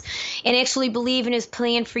risks and actually believe in his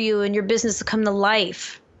plan for you and your business to come to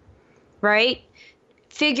life, right?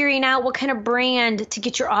 Figuring out what kind of brand to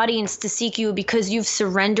get your audience to seek you because you've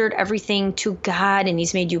surrendered everything to God and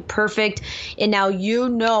he's made you perfect. And now you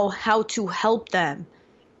know how to help them,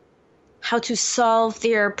 how to solve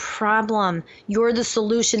their problem. You're the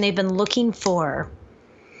solution they've been looking for.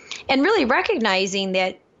 And really recognizing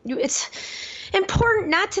that it's important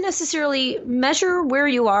not to necessarily measure where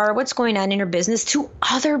you are, what's going on in your business to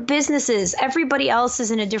other businesses. Everybody else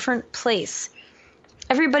is in a different place.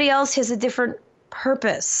 Everybody else has a different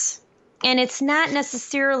purpose. And it's not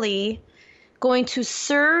necessarily going to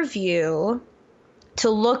serve you to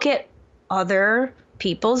look at other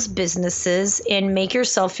people's businesses and make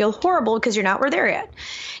yourself feel horrible because you're not where they're at.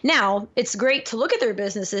 Now, it's great to look at their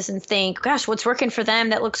businesses and think, gosh, what's working for them?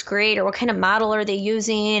 That looks great. Or what kind of model are they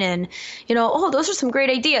using? And, oh, those are some great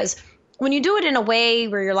ideas. when you do it in a way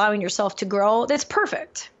where you're allowing yourself to grow, that's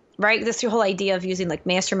perfect, right? That's your whole idea of using like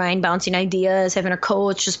mastermind, bouncing ideas, having a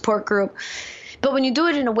coach, a support group. But when you do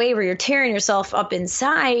it in a way where you're tearing yourself up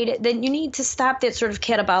inside, then you need to stop that sort of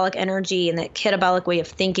catabolic energy and that catabolic way of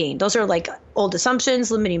thinking. Those are like old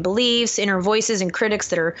assumptions, limiting beliefs, inner voices and critics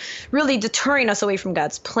that are really deterring us away from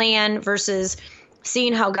God's plan versus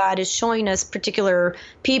seeing how God is showing us particular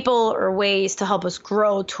people or ways to help us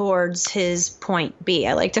grow towards his point B,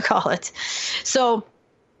 I like to call it. So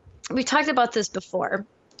we talked about this before.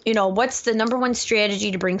 What's the number one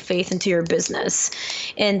strategy to bring faith into your business?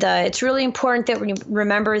 And it's really important that we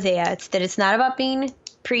remember that it's not about being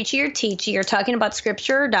preachy or teachy or talking about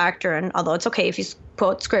scripture or doctrine, although it's okay if you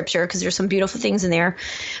quote scripture because there's some beautiful things in there,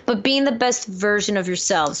 but being the best version of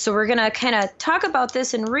yourselves. So we're going to kind of talk about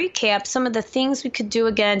this and recap some of the things we could do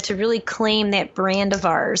again to really claim that brand of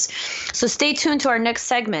ours. So stay tuned to our next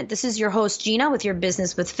segment. This is your host, Gina, with Your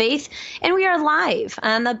Business with Faith, and we are live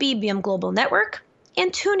on the BBM Global Network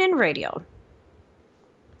and TuneIn Radio.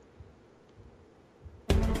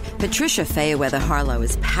 Patricia Fayerweather Harlow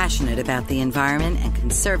is passionate about the environment and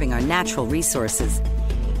conserving our natural resources.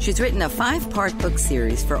 She's written a 5-part book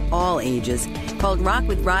series for all ages called Rock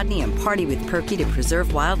with Rodney and Party with Perky to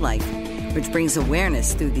Preserve Wildlife, which brings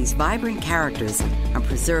awareness through these vibrant characters on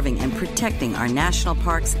preserving and protecting our national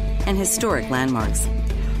parks and historic landmarks.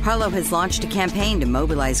 Harlow has launched a campaign to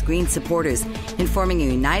mobilize green supporters in forming a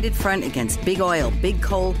united front against big oil, big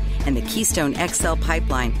coal, and the Keystone XL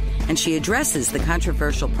pipeline, and she addresses the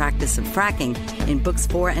controversial practice of fracking in books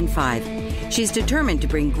 4 and 5. She's determined to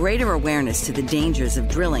bring greater awareness to the dangers of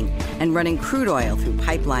drilling and running crude oil through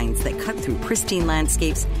pipelines that cut through pristine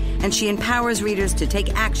landscapes, and she empowers readers to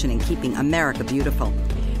take action in keeping America beautiful.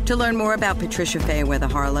 To learn more about Patricia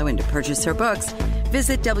Fayerweather Harlow and to purchase her books,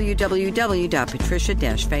 visit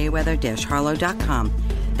www.patricia-fayerweather-harlow.com.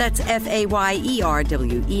 That's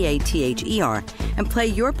FAYERWEATHER, and play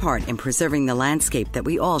your part in preserving the landscape that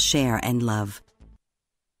we all share and love.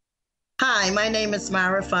 Hi, my name is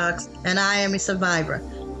Myra Fox, and I am a survivor.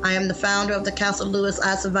 I am the founder of the Castle Lewis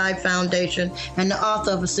I Survived Foundation and the author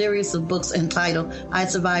of a series of books entitled I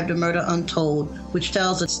Survived a Murder Untold, which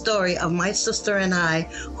tells the story of my sister and I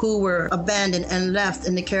who were abandoned and left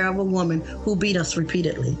in the care of a woman who beat us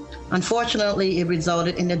repeatedly. Unfortunately, it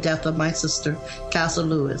resulted in the death of my sister, Castle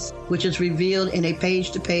Lewis, which is revealed in a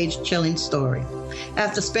page-to-page chilling story.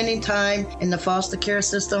 After spending time in the foster care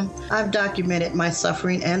system, I've documented my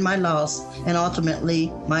suffering and my loss, and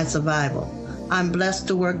ultimately my survival. I'm blessed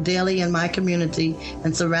to work daily in my community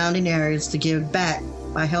and surrounding areas to give back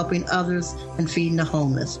by helping others and feeding the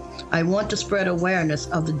homeless. I want to spread awareness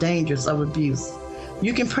of the dangers of abuse.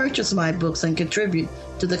 You can purchase my books and contribute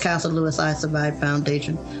to the Castle Lewis I Survived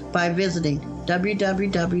Foundation by visiting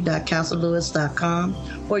www.castlelewis.com,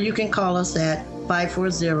 or you can call us at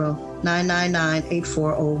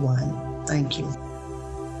 540-999-8401. Thank you.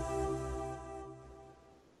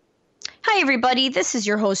 Hi, everybody. This is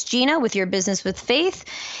your host, Gina, with Your Business with Faith,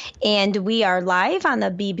 and we are live on the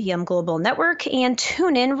BBM Global Network and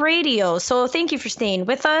TuneIn Radio. So thank you for staying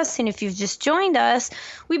with us, and if you've just joined us,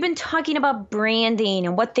 we've been talking about branding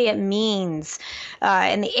and what that means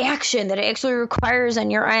and the action that it actually requires on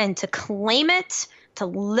your end to claim it, to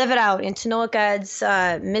live it out, and to know what God's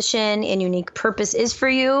mission and unique purpose is for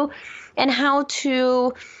you, and how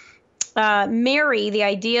to marry the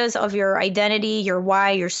ideas of your identity, your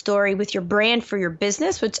why, your story with your brand for your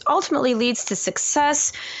business, which ultimately leads to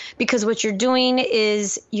success, because what you're doing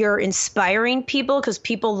is you're inspiring people, because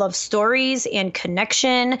people love stories and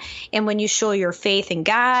connection. And when you show your faith in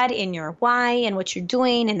God and your why and what you're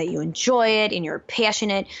doing and that you enjoy it and you're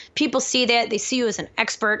passionate, people see that, they see you as an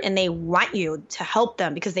expert, and they want you to help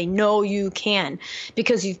them because they know you can,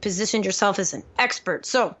 because you've positioned yourself as an expert.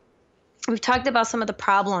 So we've talked about some of the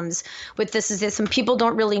problems with this, is that some people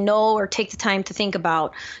don't really know or take the time to think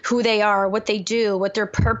about who they are, what they do, what their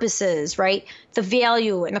purpose is, right? The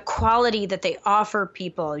value and the quality that they offer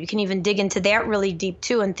people. You can even dig into that really deep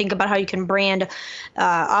too and think about how you can brand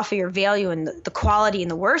off of your value and the quality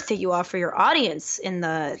and the worth that you offer your audience and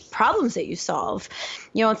the problems that you solve.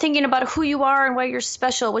 You know, thinking about who you are and why you're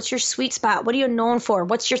special. What's your sweet spot? What are you known for?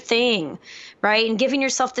 What's your thing, right? And giving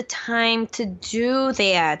yourself the time to do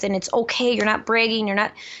that. And it's okay. You're not bragging. You're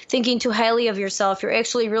not thinking too highly of yourself. You're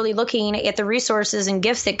actually really looking at the resources and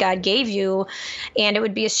gifts that God gave you. And it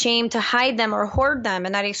would be a shame to hide them or hoard them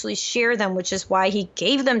and not actually share them, which is why He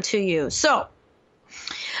gave them to you. So,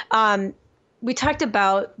 we talked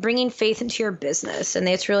about bringing faith into your business, and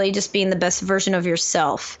that's really just being the best version of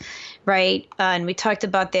yourself, right? And we talked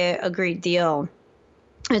about that a great deal.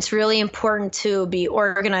 It's really important to be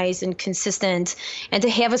organized and consistent and to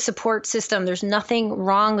have a support system. There's nothing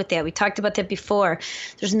wrong with that. We talked about that before.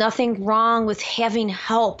 There's nothing wrong with having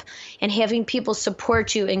help and having people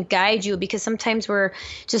support you and guide you, because sometimes we're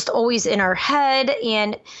just always in our head.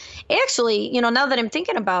 And actually, now that I'm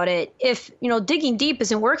thinking about it, if, digging deep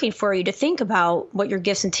isn't working for you to think about what your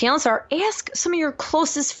gifts and talents are, ask some of your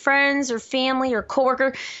closest friends or family or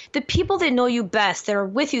coworker, the people that know you best, that are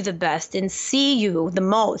with you the best and see you the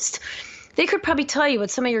most. They could probably tell you what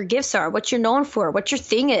some of your gifts are, what you're known for, what your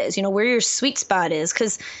thing is, where your sweet spot is.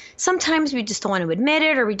 Because sometimes we just don't want to admit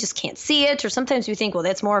it, or we just can't see it. Or sometimes we think, well,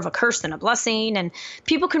 that's more of a curse than a blessing. And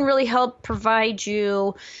people can really help provide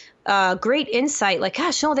you great insight. Like,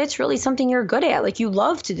 gosh, no, that's really something you're good at. Like, you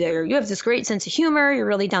love to do. You have this great sense of humor. You're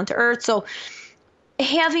really down to earth. So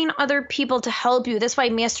having other people to help you. That's why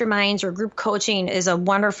masterminds or group coaching is a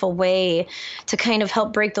wonderful way to kind of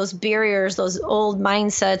help break those barriers, those old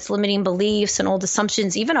mindsets, limiting beliefs, and old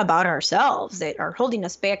assumptions, even about ourselves, that are holding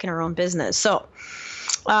us back in our own business. So,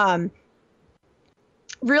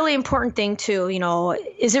 really important thing too,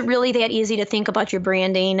 is it really that easy to think about your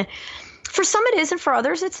branding? For some it is, and for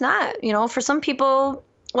others it's not. For some people,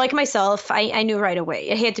 like myself, I knew right away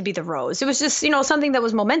it had to be the rose. It was just, something that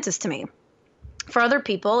was momentous to me. For other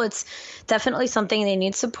people, it's definitely something they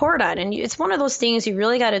need support on. And it's one of those things you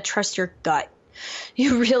really got to trust your gut.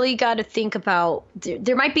 You really got to think about,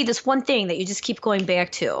 there might be this one thing that you just keep going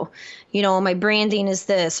back to. My branding is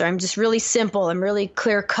this, or I'm just really simple, I'm really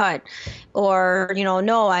clear cut, or,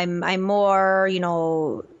 no, I'm more,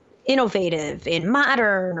 innovative and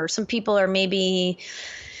modern, or some people are maybe,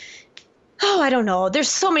 I don't know. There's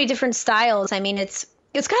so many different styles. I mean, it's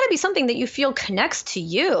got to be something that you feel connects to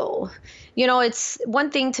you. It's one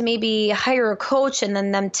thing to maybe hire a coach and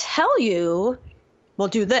then them tell you, well,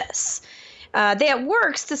 do this. That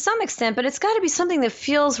works to some extent, but it's got to be something that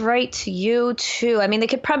feels right to you too. I mean, they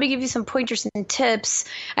could probably give you some pointers and tips.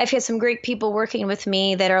 I've had some great people working with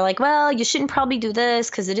me that are like, well, you shouldn't probably do this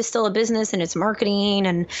because it is still a business and it's marketing.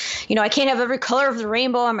 And, I can't have every color of the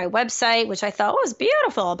rainbow on my website, which I thought was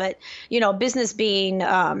beautiful. But, business being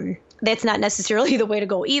that's not necessarily the way to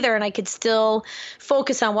go either. And I could still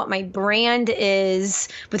focus on what my brand is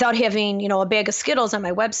without having, a bag of Skittles on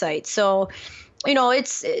my website. So,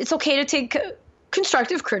 it's okay to take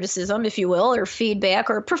constructive criticism, if you will, or feedback,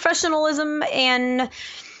 or professionalism and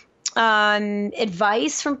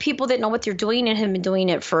advice from people that know what they're doing and have been doing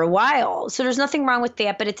it for a while. So there's nothing wrong with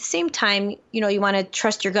that. But at the same time, you want to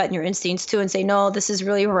trust your gut and your instincts too, and say, no, this is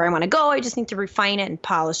really where I want to go. I just need to refine it and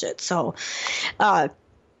polish it. So, and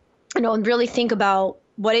really think about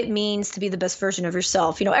what it means to be the best version of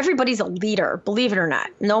yourself. Everybody's a leader, believe it or not.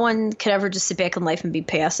 No one could ever just sit back in life and be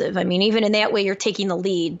passive. I mean, even in that way, you're taking the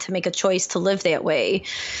lead to make a choice to live that way,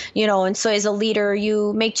 and so as a leader,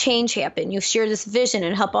 you make change happen. You share this vision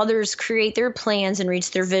and help others create their plans and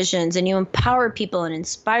reach their visions, and you empower people and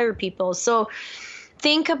inspire people. So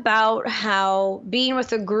think about how being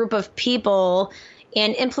with a group of people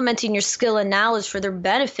and implementing your skill and knowledge for their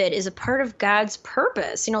benefit is a part of God's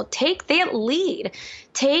purpose. Take that lead,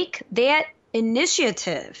 take that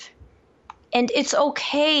initiative. And it's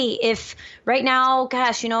okay if right now,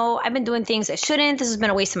 gosh, I've been doing things I shouldn't. This has been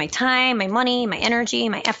a waste of my time, my money, my energy,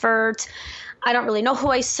 my effort. I don't really know who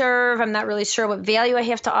I serve. I'm not really sure what value I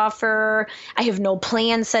have to offer. I have no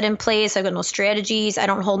plan set in place. I've got no strategies. I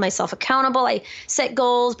don't hold myself accountable. I set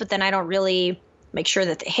goals, but then I don't really make sure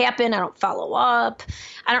that they happen. I don't follow up.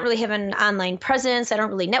 I don't really have an online presence. I don't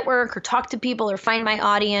really network or talk to people or find my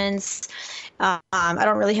audience. I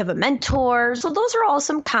don't really have a mentor. So those are all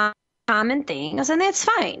some common things, and that's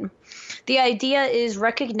fine. The idea is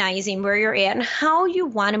recognizing where you're at and how you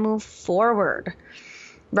want to move forward,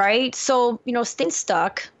 right? So, staying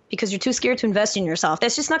stuck because you're too scared to invest in yourself,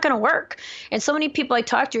 that's just not going to work. And so many people I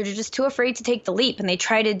talk to are just too afraid to take the leap, and they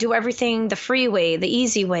try to do everything the free way, the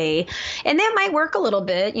easy way. And that might work a little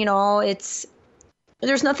bit.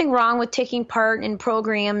 There's nothing wrong with taking part in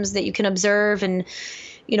programs that you can observe and,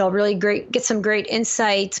 really get some great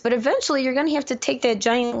insights. But eventually you're going to have to take that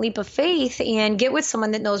giant leap of faith and get with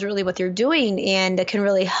someone that knows really what they're doing and that can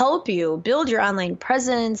really help you build your online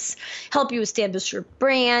presence, help you establish your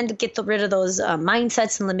brand, get rid of those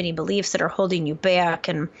mindsets and limiting beliefs that are holding you back,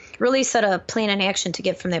 and really set a plan and action to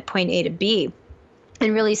get from that point A to B,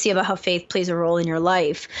 and really see about how faith plays a role in your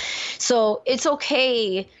life. So it's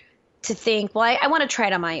okay to think, well, I want to try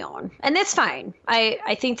it on my own. And that's fine.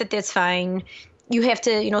 I think that that's fine. you have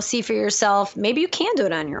to, see for yourself, maybe you can do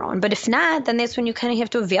it on your own. But if not, then that's when you kind of have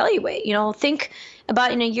to evaluate, think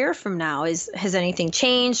about in a year from now, has anything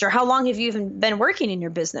changed, or how long have you even been working in your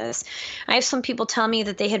business? I have some people tell me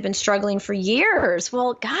that they had been struggling for years.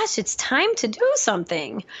 Well, gosh, it's time to do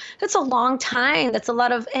something. That's a long time. That's a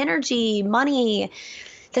lot of energy, money.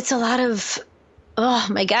 That's a lot of, oh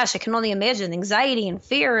my gosh, I can only imagine anxiety and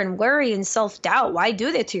fear and worry and self-doubt. Why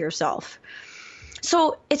do that to yourself?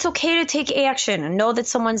 So it's okay to take action and know that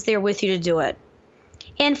someone's there with you to do it.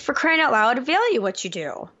 And for crying out loud, value what you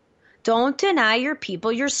do. Don't deny your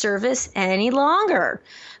people your service any longer.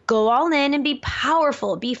 Go all in and be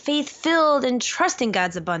powerful, be faith-filled, and trust in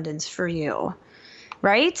God's abundance for you,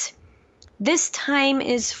 right? This time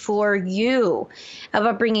is for you,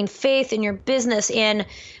 about bringing faith in your business. And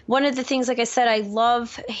one of the things, like I said, I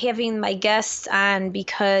love having my guests on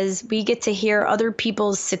because we get to hear other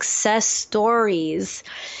people's success stories,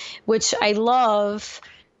 which I love.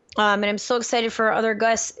 And I'm so excited for our other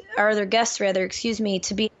guests,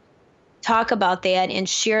 to be talk about that and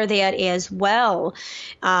share that as well.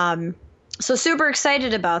 So super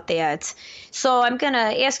excited about that. So I'm going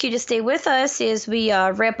to ask you to stay with us as we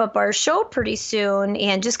wrap up our show pretty soon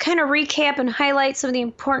and just kind of recap and highlight some of the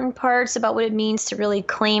important parts about what it means to really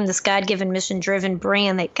claim this God-given, mission-driven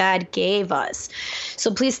brand that God gave us.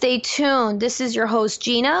 So please stay tuned. This is your host,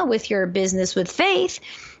 Gina, with your Business with Faith,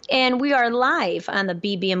 and we are live on the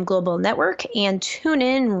BBM Global Network and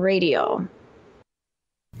TuneIn Radio.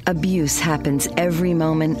 Abuse happens every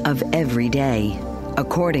moment of every day.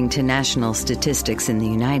 According to national statistics in the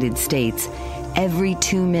United States, every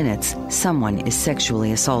 2 minutes someone is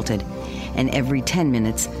sexually assaulted, and every 10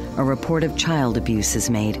 minutes a report of child abuse is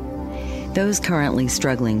made. Those currently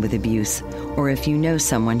struggling with abuse, or if you know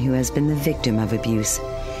someone who has been the victim of abuse,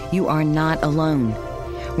 you are not alone.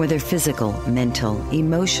 Whether physical, mental,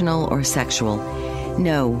 emotional, or sexual,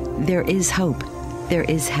 know there is hope, there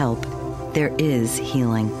is help, there is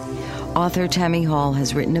healing. Author Tammy Hall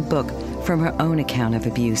has written a book from her own account of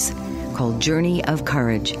abuse called Journey of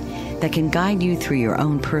Courage that can guide you through your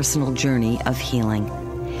own personal journey of healing.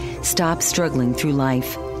 Stop struggling through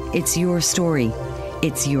life. It's your story.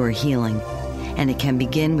 It's your healing. And it can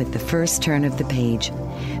begin with the first turn of the page.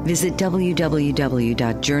 Visit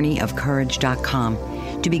www.journeyofcourage.com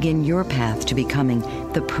to begin your path to becoming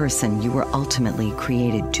the person you were ultimately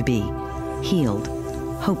created to be. Healed,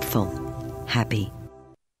 hopeful, happy.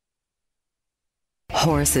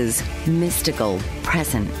 Horses, mystical,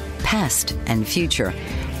 present, past, and future,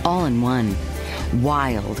 all in one.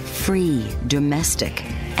 Wild, free, domestic,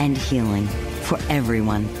 and healing for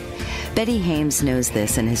everyone. Betty Hames knows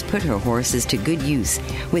this and has put her horses to good use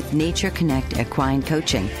with Nature Connect Equine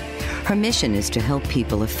Coaching. Her mission is to help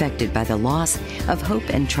people affected by the loss of hope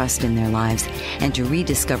and trust in their lives and to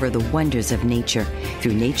rediscover the wonders of nature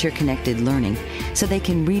through nature-connected learning so they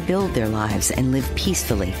can rebuild their lives and live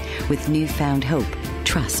peacefully with newfound hope,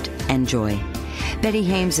 trust, and joy. Betty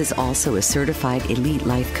Hames is also a certified elite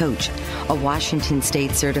life coach, a Washington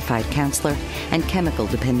State certified counselor, and chemical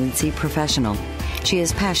dependency professional. She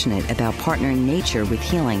is passionate about partnering nature with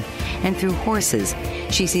healing, and through horses,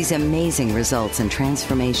 she sees amazing results and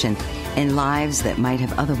transformation in lives that might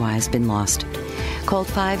have otherwise been lost. Call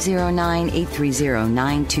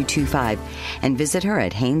 509-830-9225 and visit her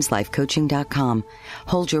at HamesLifeCoaching.com.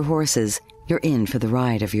 Hold your horses. You're in for the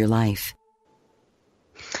ride of your life.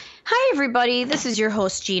 Hi, everybody. This is your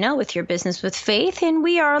host, Gina, with your Business with Faith, and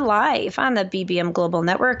we are live on the BBM Global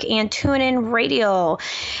Network and TuneIn Radio.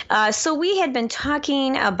 So we had been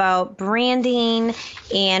talking about branding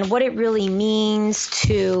and what it really means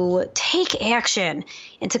to take action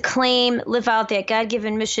and to claim, live out that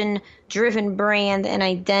God-given, mission-driven brand and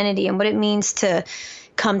identity, and what it means to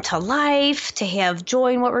come to life, to have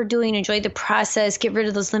joy in what we're doing, enjoy the process, get rid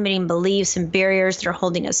of those limiting beliefs and barriers that are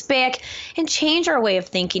holding us back, and change our way of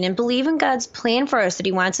thinking and believe in God's plan for us, that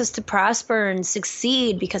He wants us to prosper and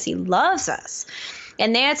succeed because He loves us.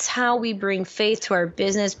 And that's how we bring faith to our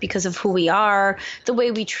business, because of who we are, the way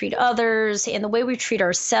we treat others, and the way we treat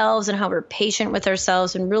ourselves, and how we're patient with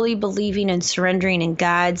ourselves, and really believing and surrendering in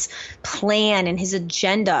God's plan and His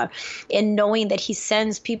agenda, and knowing that He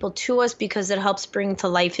sends people to us because it helps bring to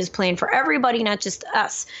life His plan for everybody, not just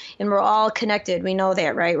us. And we're all connected. We know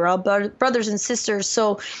that, right? We're all brothers and sisters.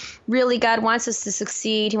 So really, God wants us to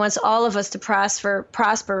succeed. He wants all of us to prosper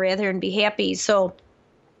rather, and be happy. So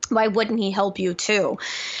why wouldn't he help you too?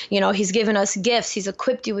 He's given us gifts. He's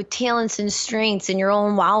equipped you with talents and strengths and your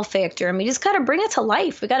own wow factor. I mean, you just got to bring it to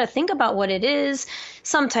life. We got to think about what it is.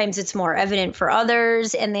 Sometimes it's more evident for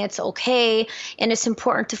others, and that's okay. And it's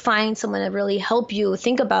important to find someone to really help you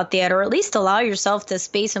think about that, or at least allow yourself the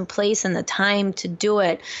space and place and the time to do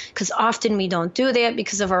it. Because often we don't do that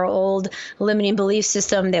because of our old limiting belief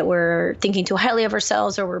system that we're thinking too highly of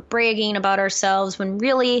ourselves, or we're bragging about ourselves, when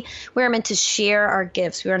really we're meant to share our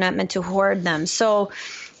gifts. We are not meant to hoard them. So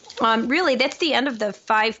really, that's the end of the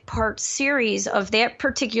 5-part series of that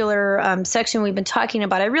particular section we've been talking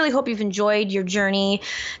about. I really hope you've enjoyed your journey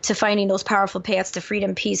to finding those powerful paths to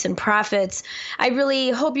freedom, peace, and profits. I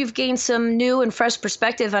really hope you've gained some new and fresh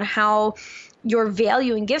perspective on how your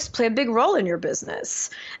value and gifts play a big role in your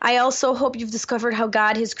business. I also hope you've discovered how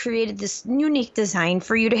God has created this unique design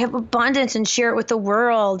for you to have abundance and share it with the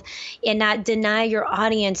world, and not deny your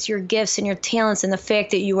audience your gifts and your talents, and the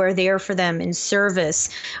fact that you are there for them in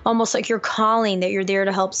service, almost like your calling, that you're there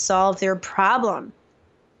to help solve their problem.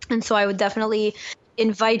 And so I would definitely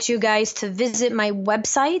invite you guys to visit my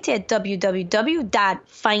website at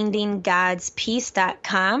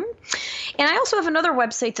www.findinggodspeace.com. And I also have another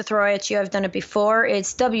website to throw at you. I've done it before.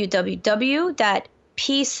 It's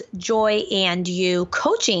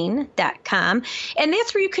www.peacejoyandyoucoaching.com. And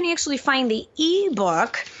that's where you can actually find the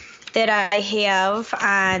ebook that I have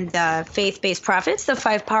on the faith-based profits, the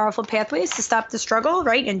 5 powerful pathways to stop the struggle,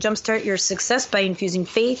 right, and jumpstart your success by infusing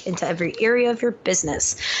faith into every area of your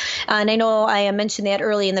business. And I know I mentioned that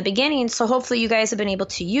early in the beginning, so hopefully you guys have been able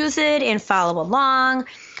to use it and follow along.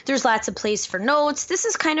 There's lots of place for notes. This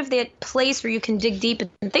is kind of that place where you can dig deep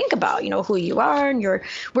and think about, who you are and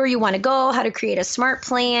where you want to go, how to create a smart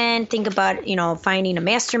plan, think about, finding a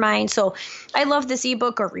mastermind. So I love this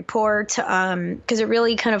ebook or report because it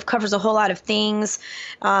really kind of covers a whole lot of things.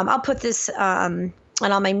 I'll put this on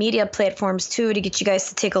all my media platforms too, to get you guys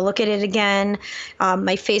to take a look at it again.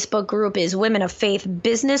 My Facebook group is Women of Faith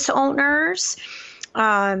Business Owners.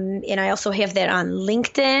 And I also have that on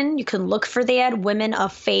LinkedIn. You can look for that, Women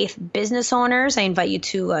of Faith Business Owners. I invite you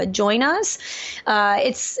to join us.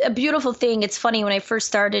 It's a beautiful thing. It's funny, when I first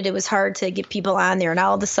started, it was hard to get people on there, and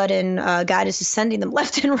all of a sudden, God is just sending them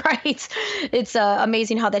left and right. It's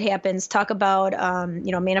amazing how that happens. Talk about,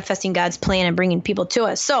 manifesting God's plan and bringing people to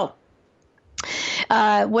us. So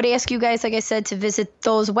would ask you guys, like I said, to visit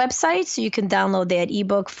those websites so you can download that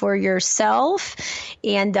ebook for yourself.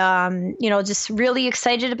 And, just really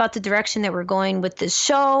excited about the direction that we're going with this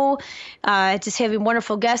show. Just having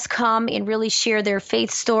wonderful guests come and really share their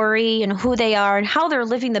faith story and who they are and how they're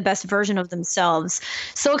living the best version of themselves.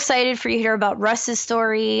 So excited for you to hear about Russ's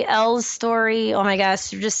story, Elle's story. Oh my gosh,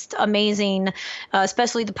 they're just amazing,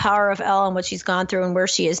 especially the power of Elle and what she's gone through and where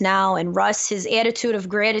she is now. And Russ, his attitude of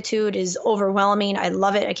gratitude is overwhelming. I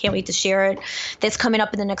love it. I can't wait to share it. That's coming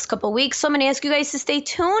up in the next couple of weeks. So I'm going to ask you guys to stay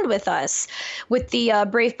tuned with us with the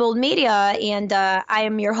Brave Bold Media. And I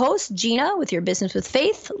am your host, Gina, with Your Business with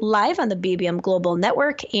Faith, live on the BBM Global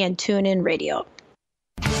Network and TuneIn Radio.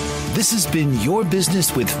 This has been Your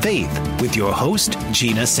Business with Faith with your host,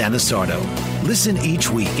 Gina Sannasardo. Listen each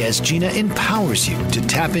week as Gina empowers you to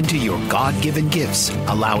tap into your God-given gifts,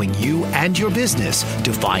 allowing you and your business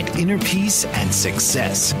to find inner peace and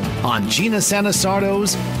success on Gina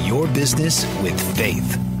Sannasardo's Your Business with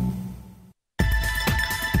Faith.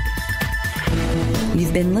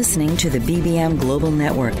 You've been listening to the BBM Global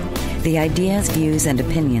Network. The ideas, views, and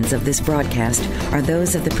opinions of this broadcast are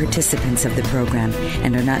those of the participants of the program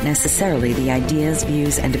and are not necessarily the ideas,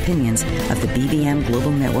 views, and opinions of the BBM Global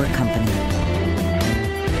Network Company.